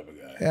different type of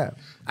guy. Yeah,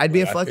 I'd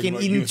be But a I think fucking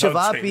about eating you without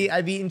chivapi. training.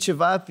 I'd be eating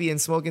chivapi and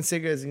smoking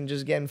cigarettes and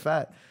just getting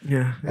fat.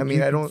 Yeah. I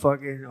mean, I don't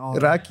fucking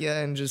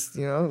rakia and just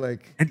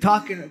like and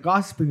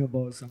gossiping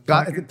about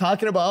something.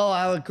 talking about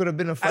I could have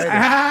been a fighter.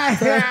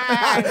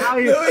 and how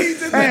you,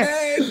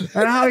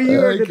 and how you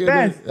are the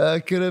best. I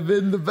could have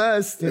been the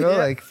best. Yeah.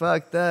 Like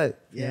fuck that.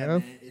 Yeah, you know?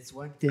 man. It's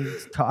one thing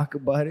to talk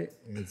about it,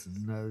 and it's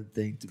another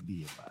thing to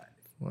be about it.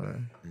 Well,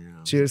 You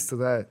know? cheers to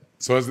that.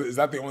 So is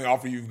that the only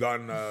offer you've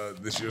gotten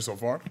this year so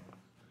far?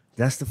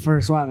 That's the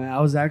first one, man. I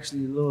was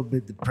actually a little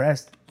bit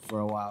depressed for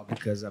a while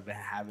because I've been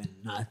having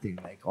nothing.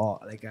 Like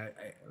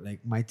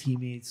my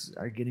teammates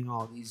are getting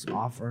all these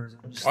offers.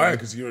 I'm just Oh yeah, like,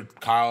 because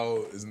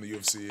Kyle is in the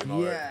UFC and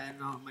all that. yeah,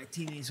 and my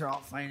teammates are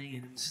all fighting,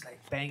 and I'm just like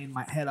banging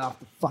my head off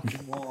the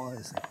fucking wall.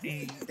 It's like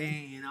dang,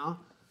 dang, you know.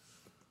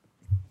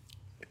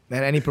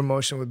 Man, any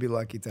promotion would be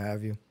lucky to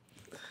have you.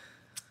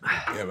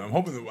 Yeah, but I'm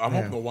hoping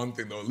the one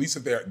thing though. At least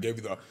if they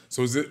gave you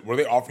so were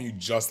they offering you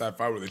just that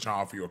fight? Or were they trying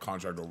to offer you a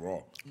contract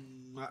overall?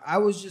 I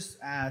was just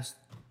asked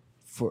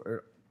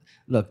for.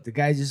 Look, the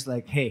guy's just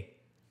like, hey,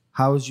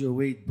 how's your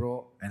weight,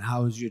 bro? And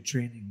how's your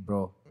training,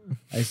 bro?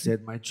 I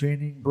said, my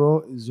training,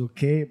 bro, is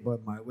okay,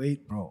 but my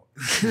weight, bro,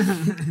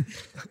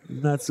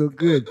 not so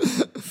good.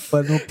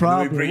 But no They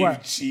problem. bring What?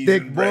 you cheese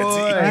Big and bread to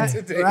boy. eat Right?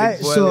 today.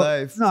 Right? Boy So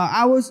life. no,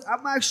 I was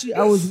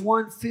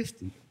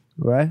 150,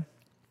 right?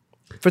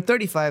 For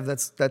 35,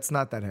 that's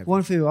not that heavy.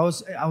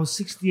 150. I was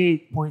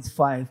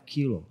 68.5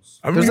 kilos.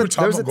 I remember you were There's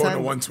talking a about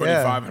going to time- 125,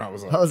 yeah. and I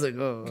was like, I was like,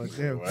 oh,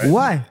 damn. what?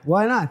 Why?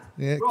 Why not?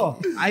 Yeah.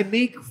 Bro, I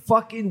make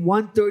fucking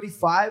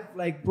 135.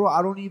 Like, bro,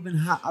 I don't even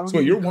have. I don't. So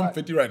wait, even you're cut.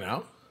 150 right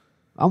now?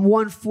 I'm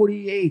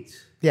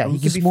 148. Yeah, That he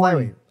was could this be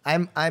morning.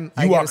 flyweight. I You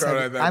gotta walk say, around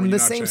like that I'm when the you're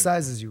not same training.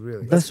 size as you,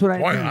 really. That's what I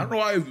Why? mean. I don't know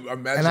why I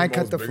imagine And I him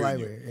cut the almost bigger than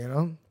you. flyweight, you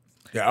know?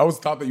 Yeah, I always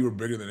thought that you were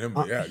bigger than him,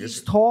 but yeah, I He's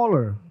guess,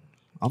 taller.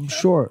 I'm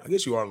short. I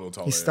guess you are a little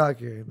taller. He's yeah.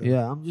 stockier. but-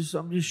 Yeah, I'm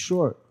just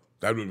short.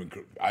 That would have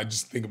been. I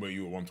just think about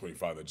you at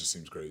 125. That just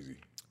seems crazy.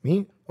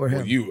 Me or him?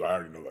 Well, you, I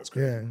already know that's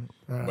crazy.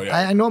 Yeah. But yeah.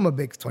 I know I'm a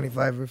big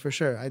 25er for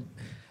sure.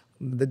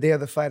 the day of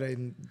the fight,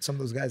 some of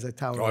those guys I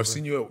tower. Oh, I've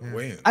seen you at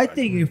weigh-in. I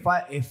think if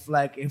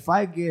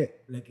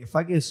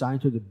I get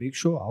signed to the big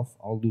show,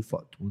 I'll do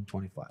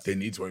 125. They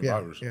need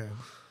 25ers. Yeah.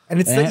 And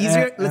it's the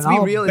easier. Let's be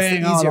real. It's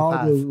the easier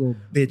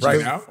path.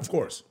 Right now, of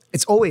course.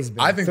 It's always been.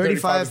 I think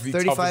 35 is the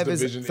 35 toughest is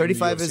division in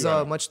 35 UFC is right a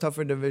now. much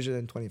tougher division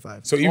than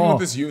 25. So even with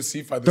this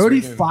UFC fight, this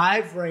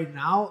 35 right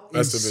now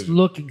Best is division.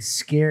 looking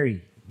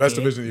scary. best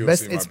division in the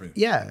UFC, in my it's opinion.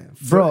 yeah,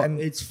 Bro, and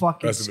it's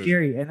fucking Best division.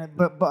 scary. And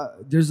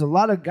but there's a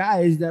lot of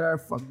guys that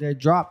are they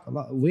dropped a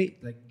lot of weight,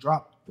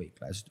 dropped weight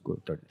class to go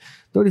to 30.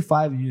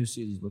 35 in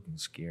UFC is looking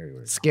scary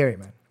right scary,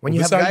 man. When Well,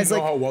 you this have how guys know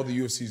like how well the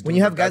UFC is when doing,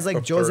 you have that's guys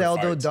like the Jose third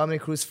Aldo, fight.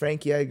 Dominic Cruz,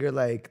 Frank Yeager,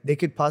 like they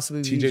could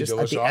possibly be TJ just at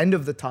the Dillashaw. end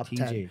of the top TJ.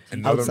 10,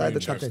 Another outside main the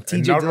top 10. chest.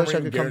 And TJ now Dillashaw everyone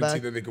could come guarantee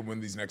back. that they could win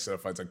these next set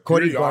of fights. Like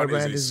Cody Cody Garbrandt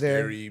Garbrandt is is a there.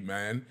 scary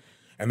man.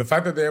 And the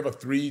fact that they have a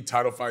 3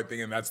 title fight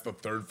thing and that's the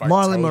third fight.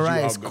 Marlon tells you how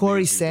Moraes, good the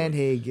Corey UFC is doing.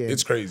 Sandhagen.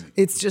 It's crazy.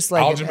 It's just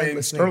like an Aljamain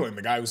endless thing. Sterling,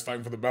 the guy who's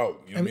fighting for the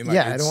belt. You know what I mean? Like,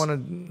 Yeah, I it's- don't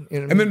want to. You know what I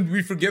And mean? then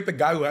we forget the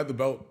guy who had the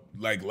belt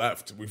like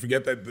left. We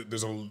forget that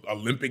there's an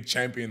Olympic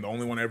champion, the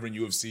only one ever in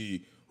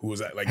UFC who was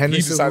at, like Henry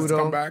he decides to Cejudo.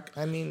 come back.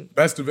 I mean-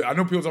 best of it. I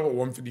know people talk about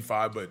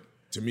 155, but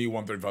to me,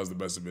 135 is the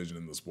best division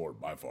in the sport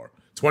by far.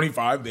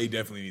 25, they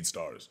definitely need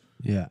stars.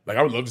 Yeah. Like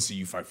I would love to see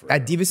you fight for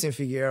That Davison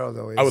Figueiro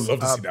though is I would love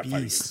to a see that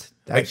fight. beast.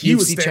 Again. Like he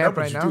was UFC stand champ up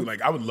right with you now. too.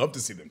 Like I would love to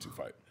see them two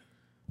fight.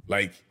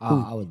 Like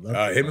I would love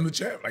to. him and the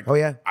champ. Like Oh,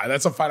 yeah.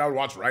 that's a fight I would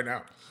watch right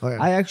now. Oh, yeah.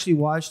 I actually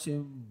watched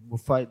him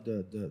fight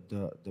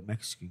the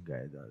Mexican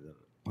guy.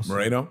 What's his name?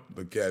 Moreno,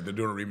 they're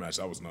doing a rematch.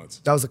 That was nuts.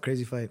 That was a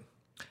crazy fight.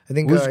 I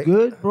think It was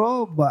good,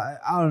 bro, but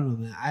I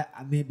don't know,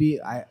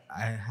 man.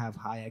 I have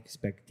high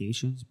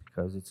expectations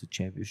because it's a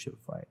championship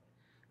fight,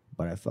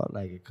 but I felt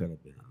like it could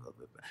have been a little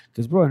bit better.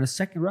 Because, bro, in the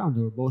second round,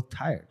 they were both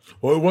tired.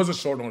 Well, it was a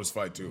short notice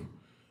fight too.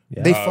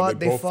 Yeah. They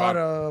both fought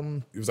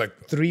It was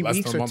like 3 less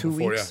weeks than a or month 2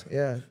 before, weeks.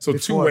 Yeah. So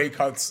before. 2 weight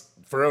cuts.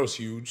 Ferrero's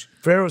huge.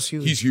 Ferrero's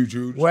huge. He's huge.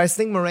 Whereas I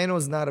think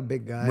Moreno's not a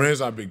big guy.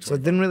 Moreno's not big. So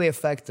it didn't really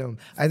affect him.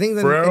 I think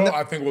Ferrero,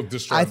 I think will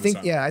destroy. I him this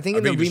think time. I think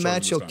in the he destroys him rematch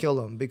this he'll time.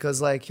 kill him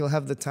because like he'll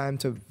have the time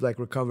to like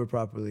recover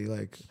properly.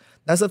 Like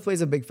that's what plays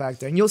a big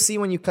factor. And you'll see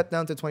when you cut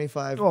down to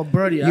 25. Oh,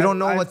 Birdie, you don't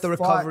know I what the fought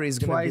recovery is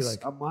going to be twice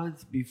like. a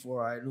month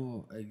before I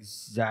know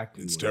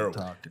exactly It's what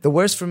terrible. I'm talking. The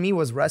worst for me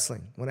was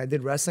wrestling. When I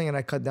did wrestling and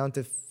I cut down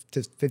to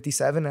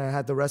 57 and I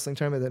had the wrestling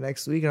tournament the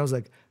next week and I was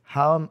like,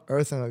 how on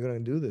earth am I going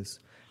to do this?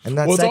 And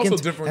that Well, it's second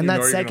also different when and you that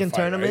know you're gonna second fight,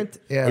 tournament,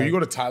 right? yeah. When you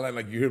go to Thailand,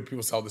 like you hear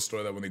people tell the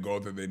story that when they go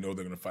out there, they know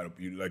they're gonna fight up.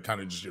 You like kind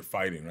of just you're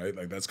fighting, right?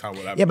 Like that's kind of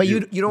what happened. Yeah,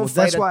 but to you don't Well, fight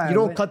that's why you I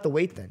don't went- cut the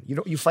weight then.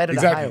 You fight at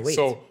a higher exactly. weight.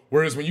 So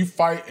whereas when you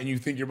fight and you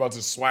think you're about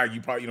to swag, you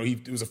probably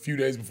it was a few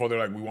days before they're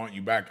like, we want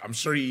you back. I'm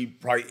sure he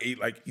probably ate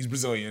like he's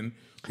Brazilian.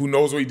 Who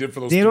knows what he did for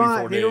those They 3-4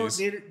 don't. They days?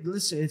 don't.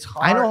 Listen, it's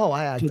hard. I know how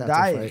I act to after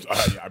diet.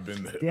 fight. Yeah, I've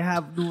been there. They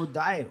have no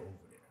diet over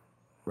there,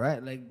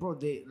 right? Like, bro,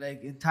 they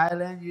like in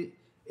Thailand.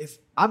 If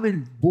I'm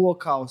in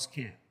Buakao's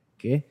camp,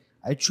 okay,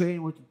 I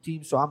train with the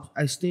team, so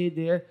I stay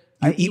there.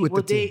 I eat with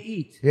what the they team.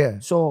 eat. Yeah.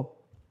 So,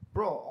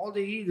 bro, all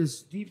they eat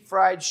is deep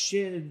fried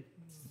shit and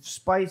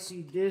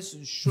spicy this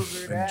and sugar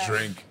And that.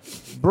 drink.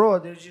 Bro,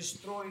 they're just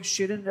throwing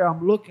shit in there.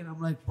 I'm looking.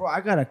 I'm like, bro,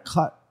 I gotta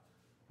cut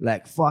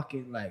like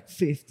fucking like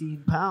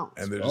 15 pounds.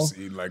 And they're bro. just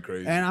eating like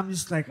crazy. And I'm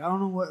just like, I don't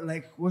know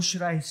what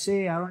should I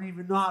say? I don't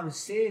even know how to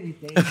say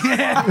anything.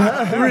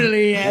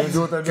 Really? And,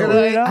 do what they're you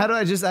doing. know? How do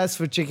I just ask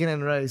for chicken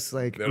and rice?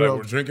 Like, They're real-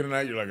 like, we're drinking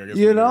tonight. You're like, I guess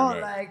You we're know,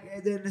 drinking tonight. like,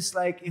 and then it's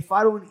like, if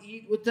I don't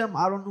eat with them,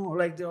 I don't know.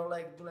 Like, they're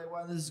like,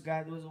 why this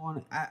guy doesn't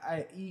want to?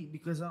 I eat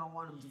because I don't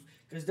want him to.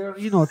 Because they're,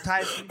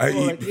 Thai people. I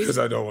eat like, because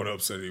I don't want to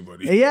upset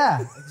anybody.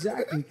 yeah,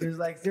 exactly. Because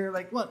like they're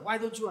like, what? Why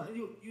don't you want?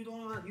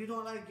 You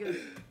don't like it?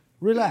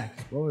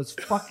 Relax, bro. It's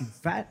fucking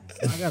fat.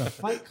 I got a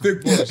fight.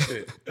 Big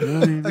bullshit. You know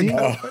what I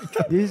mean?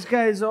 These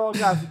guys all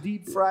got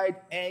deep fried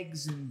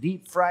eggs and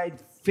deep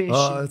fried fish.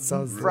 Oh, and that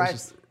sounds deep fried,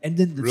 delicious. and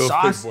then the Real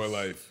sauce. thick boy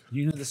life.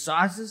 You know the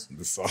sauces?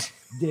 The sauce.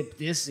 Dip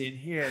this in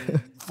here.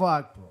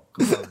 Fuck, bro.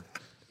 Come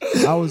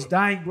on. I was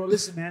dying, bro.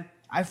 Listen, man.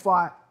 I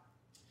fought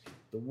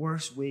the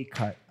worst weight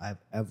cut I've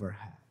ever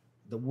had.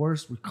 The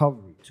worst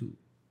recovery, too.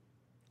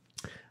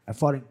 I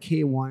fought in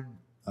K1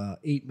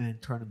 8-man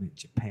tournament in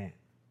Japan.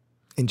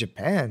 in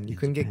Japan, you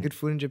couldn't get Japan. good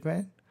food in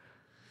Japan.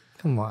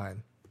 Come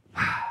on,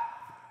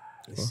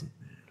 Listen,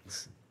 man.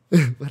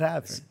 Listen. what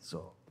happened?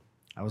 So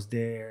I was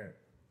there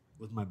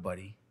with my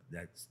buddy.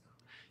 That's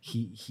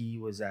he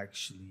was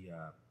actually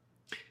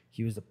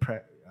he was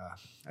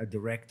a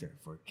director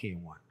for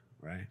K1,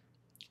 right?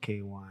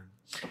 K1.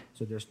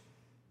 So there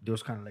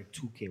was kind of like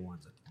 2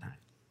 K1s at the time,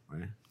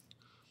 right?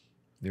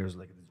 There's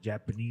like the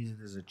Japanese and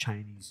there's a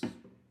Chinese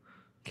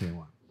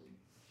K1.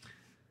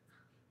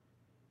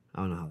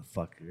 I don't know how the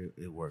fuck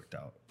it worked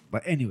out.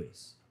 But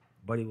anyways,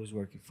 buddy was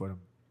working for them.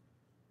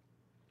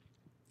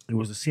 It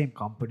was the same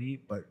company,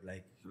 but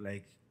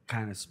like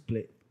kind of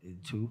split in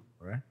 2,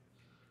 right?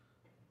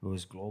 It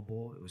was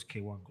global. It was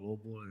K1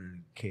 global and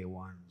then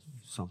K1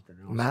 something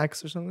else.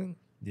 Max or something?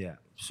 Yeah.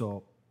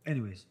 So,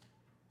 anyways,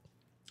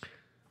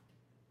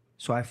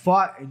 so I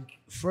fought in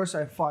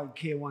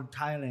K1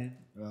 Thailand,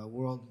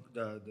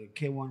 the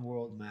K1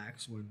 World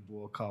Max when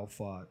Buakaw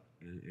fought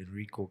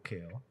Enrico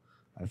Kale.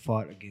 I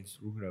fought against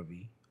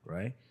Ravi,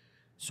 right?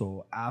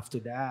 So after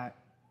that,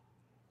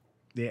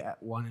 they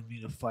wanted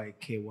me to fight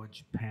K1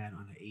 Japan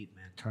on an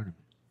 8-man tournament,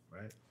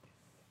 right?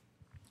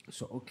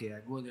 So okay, I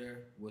go there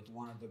with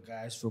one of the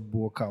guys from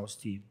Buakau's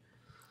team.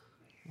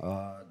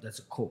 That's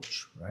a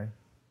coach, right?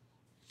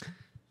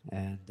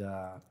 And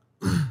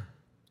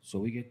so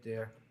we get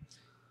there.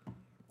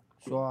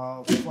 So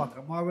I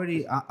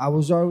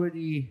was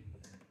already,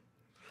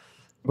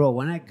 bro.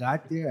 When I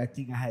got there, I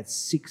think I had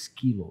 6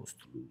 kilos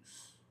to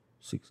lose.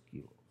 6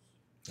 kilos.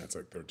 That's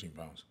like 13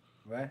 pounds.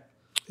 Right?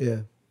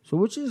 Yeah. So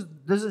which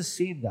doesn't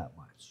seem that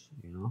much,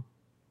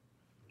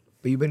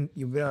 But you've been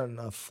on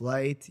a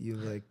flight. You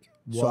like.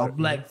 So I'm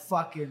like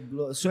fucking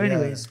blow. So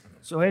anyways,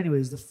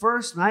 the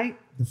first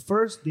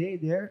day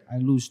there, I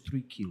lose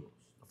 3 kilos.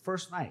 The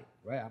first night,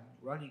 right? I'm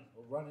running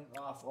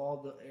off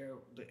all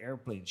the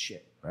airplane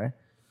shit, right?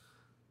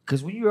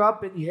 Because when you're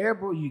up in the air,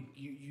 bro, you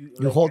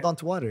like, hold on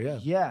to water, yeah.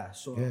 Yeah.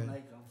 So I'm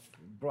like,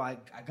 bro, I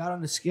got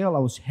on the scale. I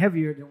was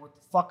heavier than what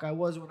the fuck I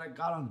was when I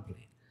got on the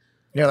plane.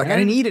 Yeah, like I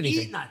didn't eat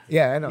anything. Eat nothing.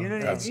 Yeah, I know. You know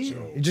what That's I mean?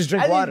 true. You just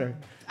drink water.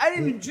 I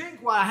didn't even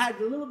drink water. I had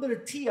a little bit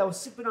of tea. I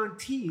was sipping on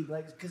tea,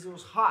 like because it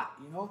was hot,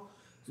 So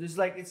it's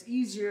like it's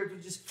easier to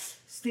just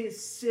stay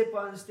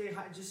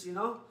hot, just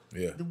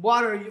Yeah. The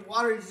water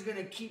is just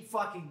gonna keep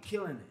fucking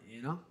killing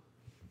it,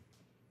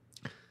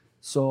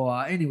 So,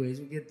 anyways,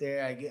 we get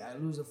there. I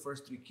lose the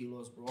first 3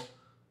 kilos, bro.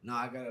 Now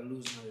I gotta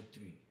lose another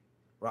 3.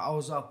 Bro, I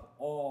was up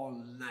all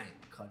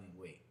night cutting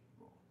weight,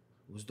 bro.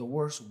 It was the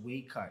worst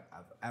weight cut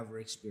I've ever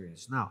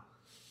experienced. Now,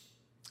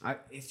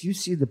 if you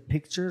see the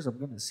pictures, I'm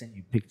gonna send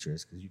you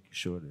pictures because you can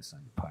show this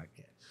on your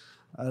podcast.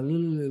 I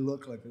literally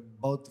look like I'm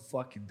about to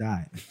fucking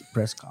die at the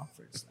press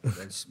conference.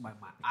 Like,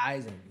 my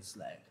eyes are just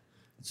like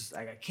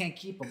I can't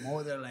keep them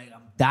over there. Like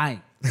I'm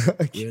dying,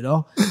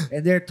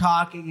 And they're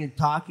talking and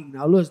talking.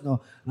 Now listen,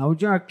 now we're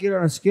trying to get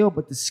on a scale,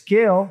 but the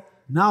scale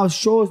now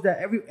shows that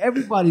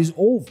everybody's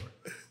over.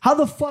 How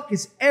the fuck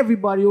is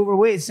everybody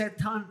overweight? Instead of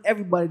telling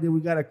everybody that we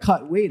gotta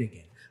cut weight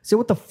again. I said,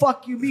 what the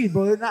fuck you mean,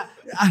 bro?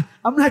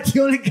 I'm not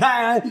the only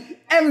guy.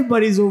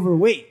 Everybody's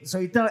overweight. So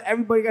you tell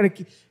everybody got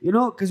to,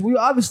 because we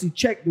obviously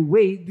check the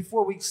weight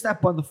before we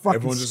step on the fucking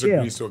Everyone just scale.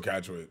 agrees to a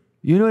catch weight.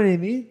 You know what I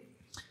mean?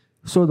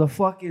 So the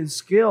fucking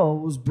scale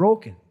was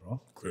broken,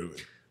 bro.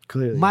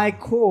 Clearly. My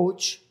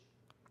coach,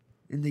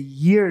 in the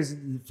years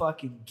in the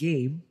fucking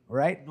game,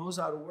 right, knows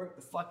how to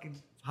work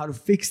how to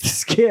fix the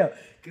scale.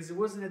 Because it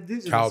wasn't a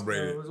digital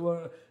Calibrated. scale. It was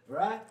one,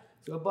 right?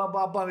 So,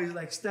 he's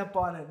like, step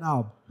on it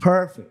now.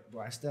 Perfect,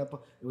 bro. I step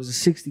on. It was a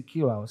 60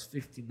 kilo. I was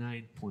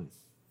 59.5.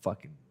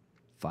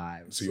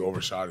 So you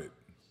overshot it.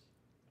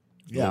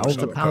 Yeah,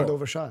 Just a pound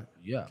overshot.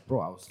 Yeah,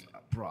 bro. I was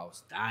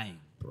dying,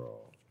 bro.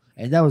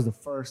 And that was the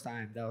first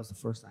time. That I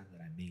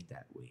made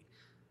that weight.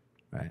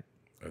 Right.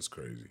 That's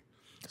crazy.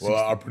 Well,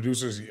 our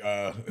producers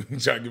trying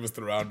to give us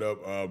the roundup.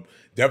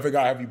 Definitely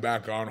got to have you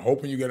back on.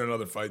 Hoping you get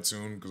another fight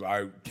soon because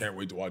I can't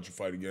wait to watch you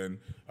fight again.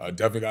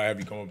 Definitely got to have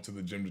you come up to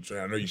the gym to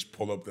train. I know you should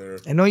pull up there.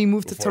 I know you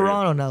moved to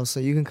Toronto now, so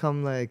you can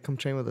come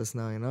train with us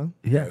now,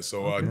 Yeah,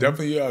 so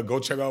definitely go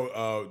check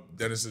out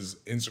Denis's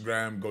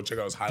Instagram. Go check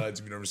out his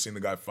highlights if you've never seen the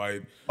guy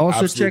fight.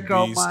 Also Absolute check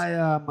out beast.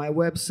 my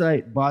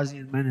website,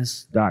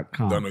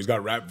 BosnianMenace.com. Don't know, he's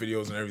got rap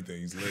videos and everything.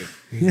 He's lit.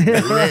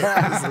 He's lit.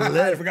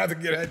 I forgot to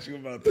get at you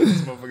about that.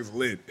 This motherfucker's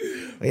lit.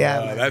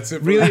 Yeah, that's it.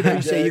 For really that,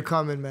 appreciate gang. you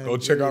coming, man. Go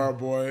check out our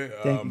boy.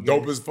 Thank you,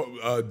 Dope as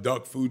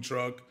Duck Food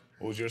Truck.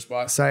 What was your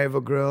spot? Sarajevo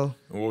Grill.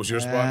 And what was your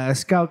spot?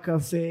 Scout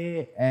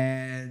Cafe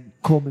and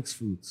Comex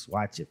Foods.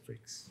 Watch it,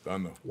 freaks.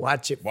 Done though.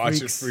 Watch it, Watch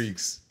freaks. it,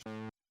 freaks.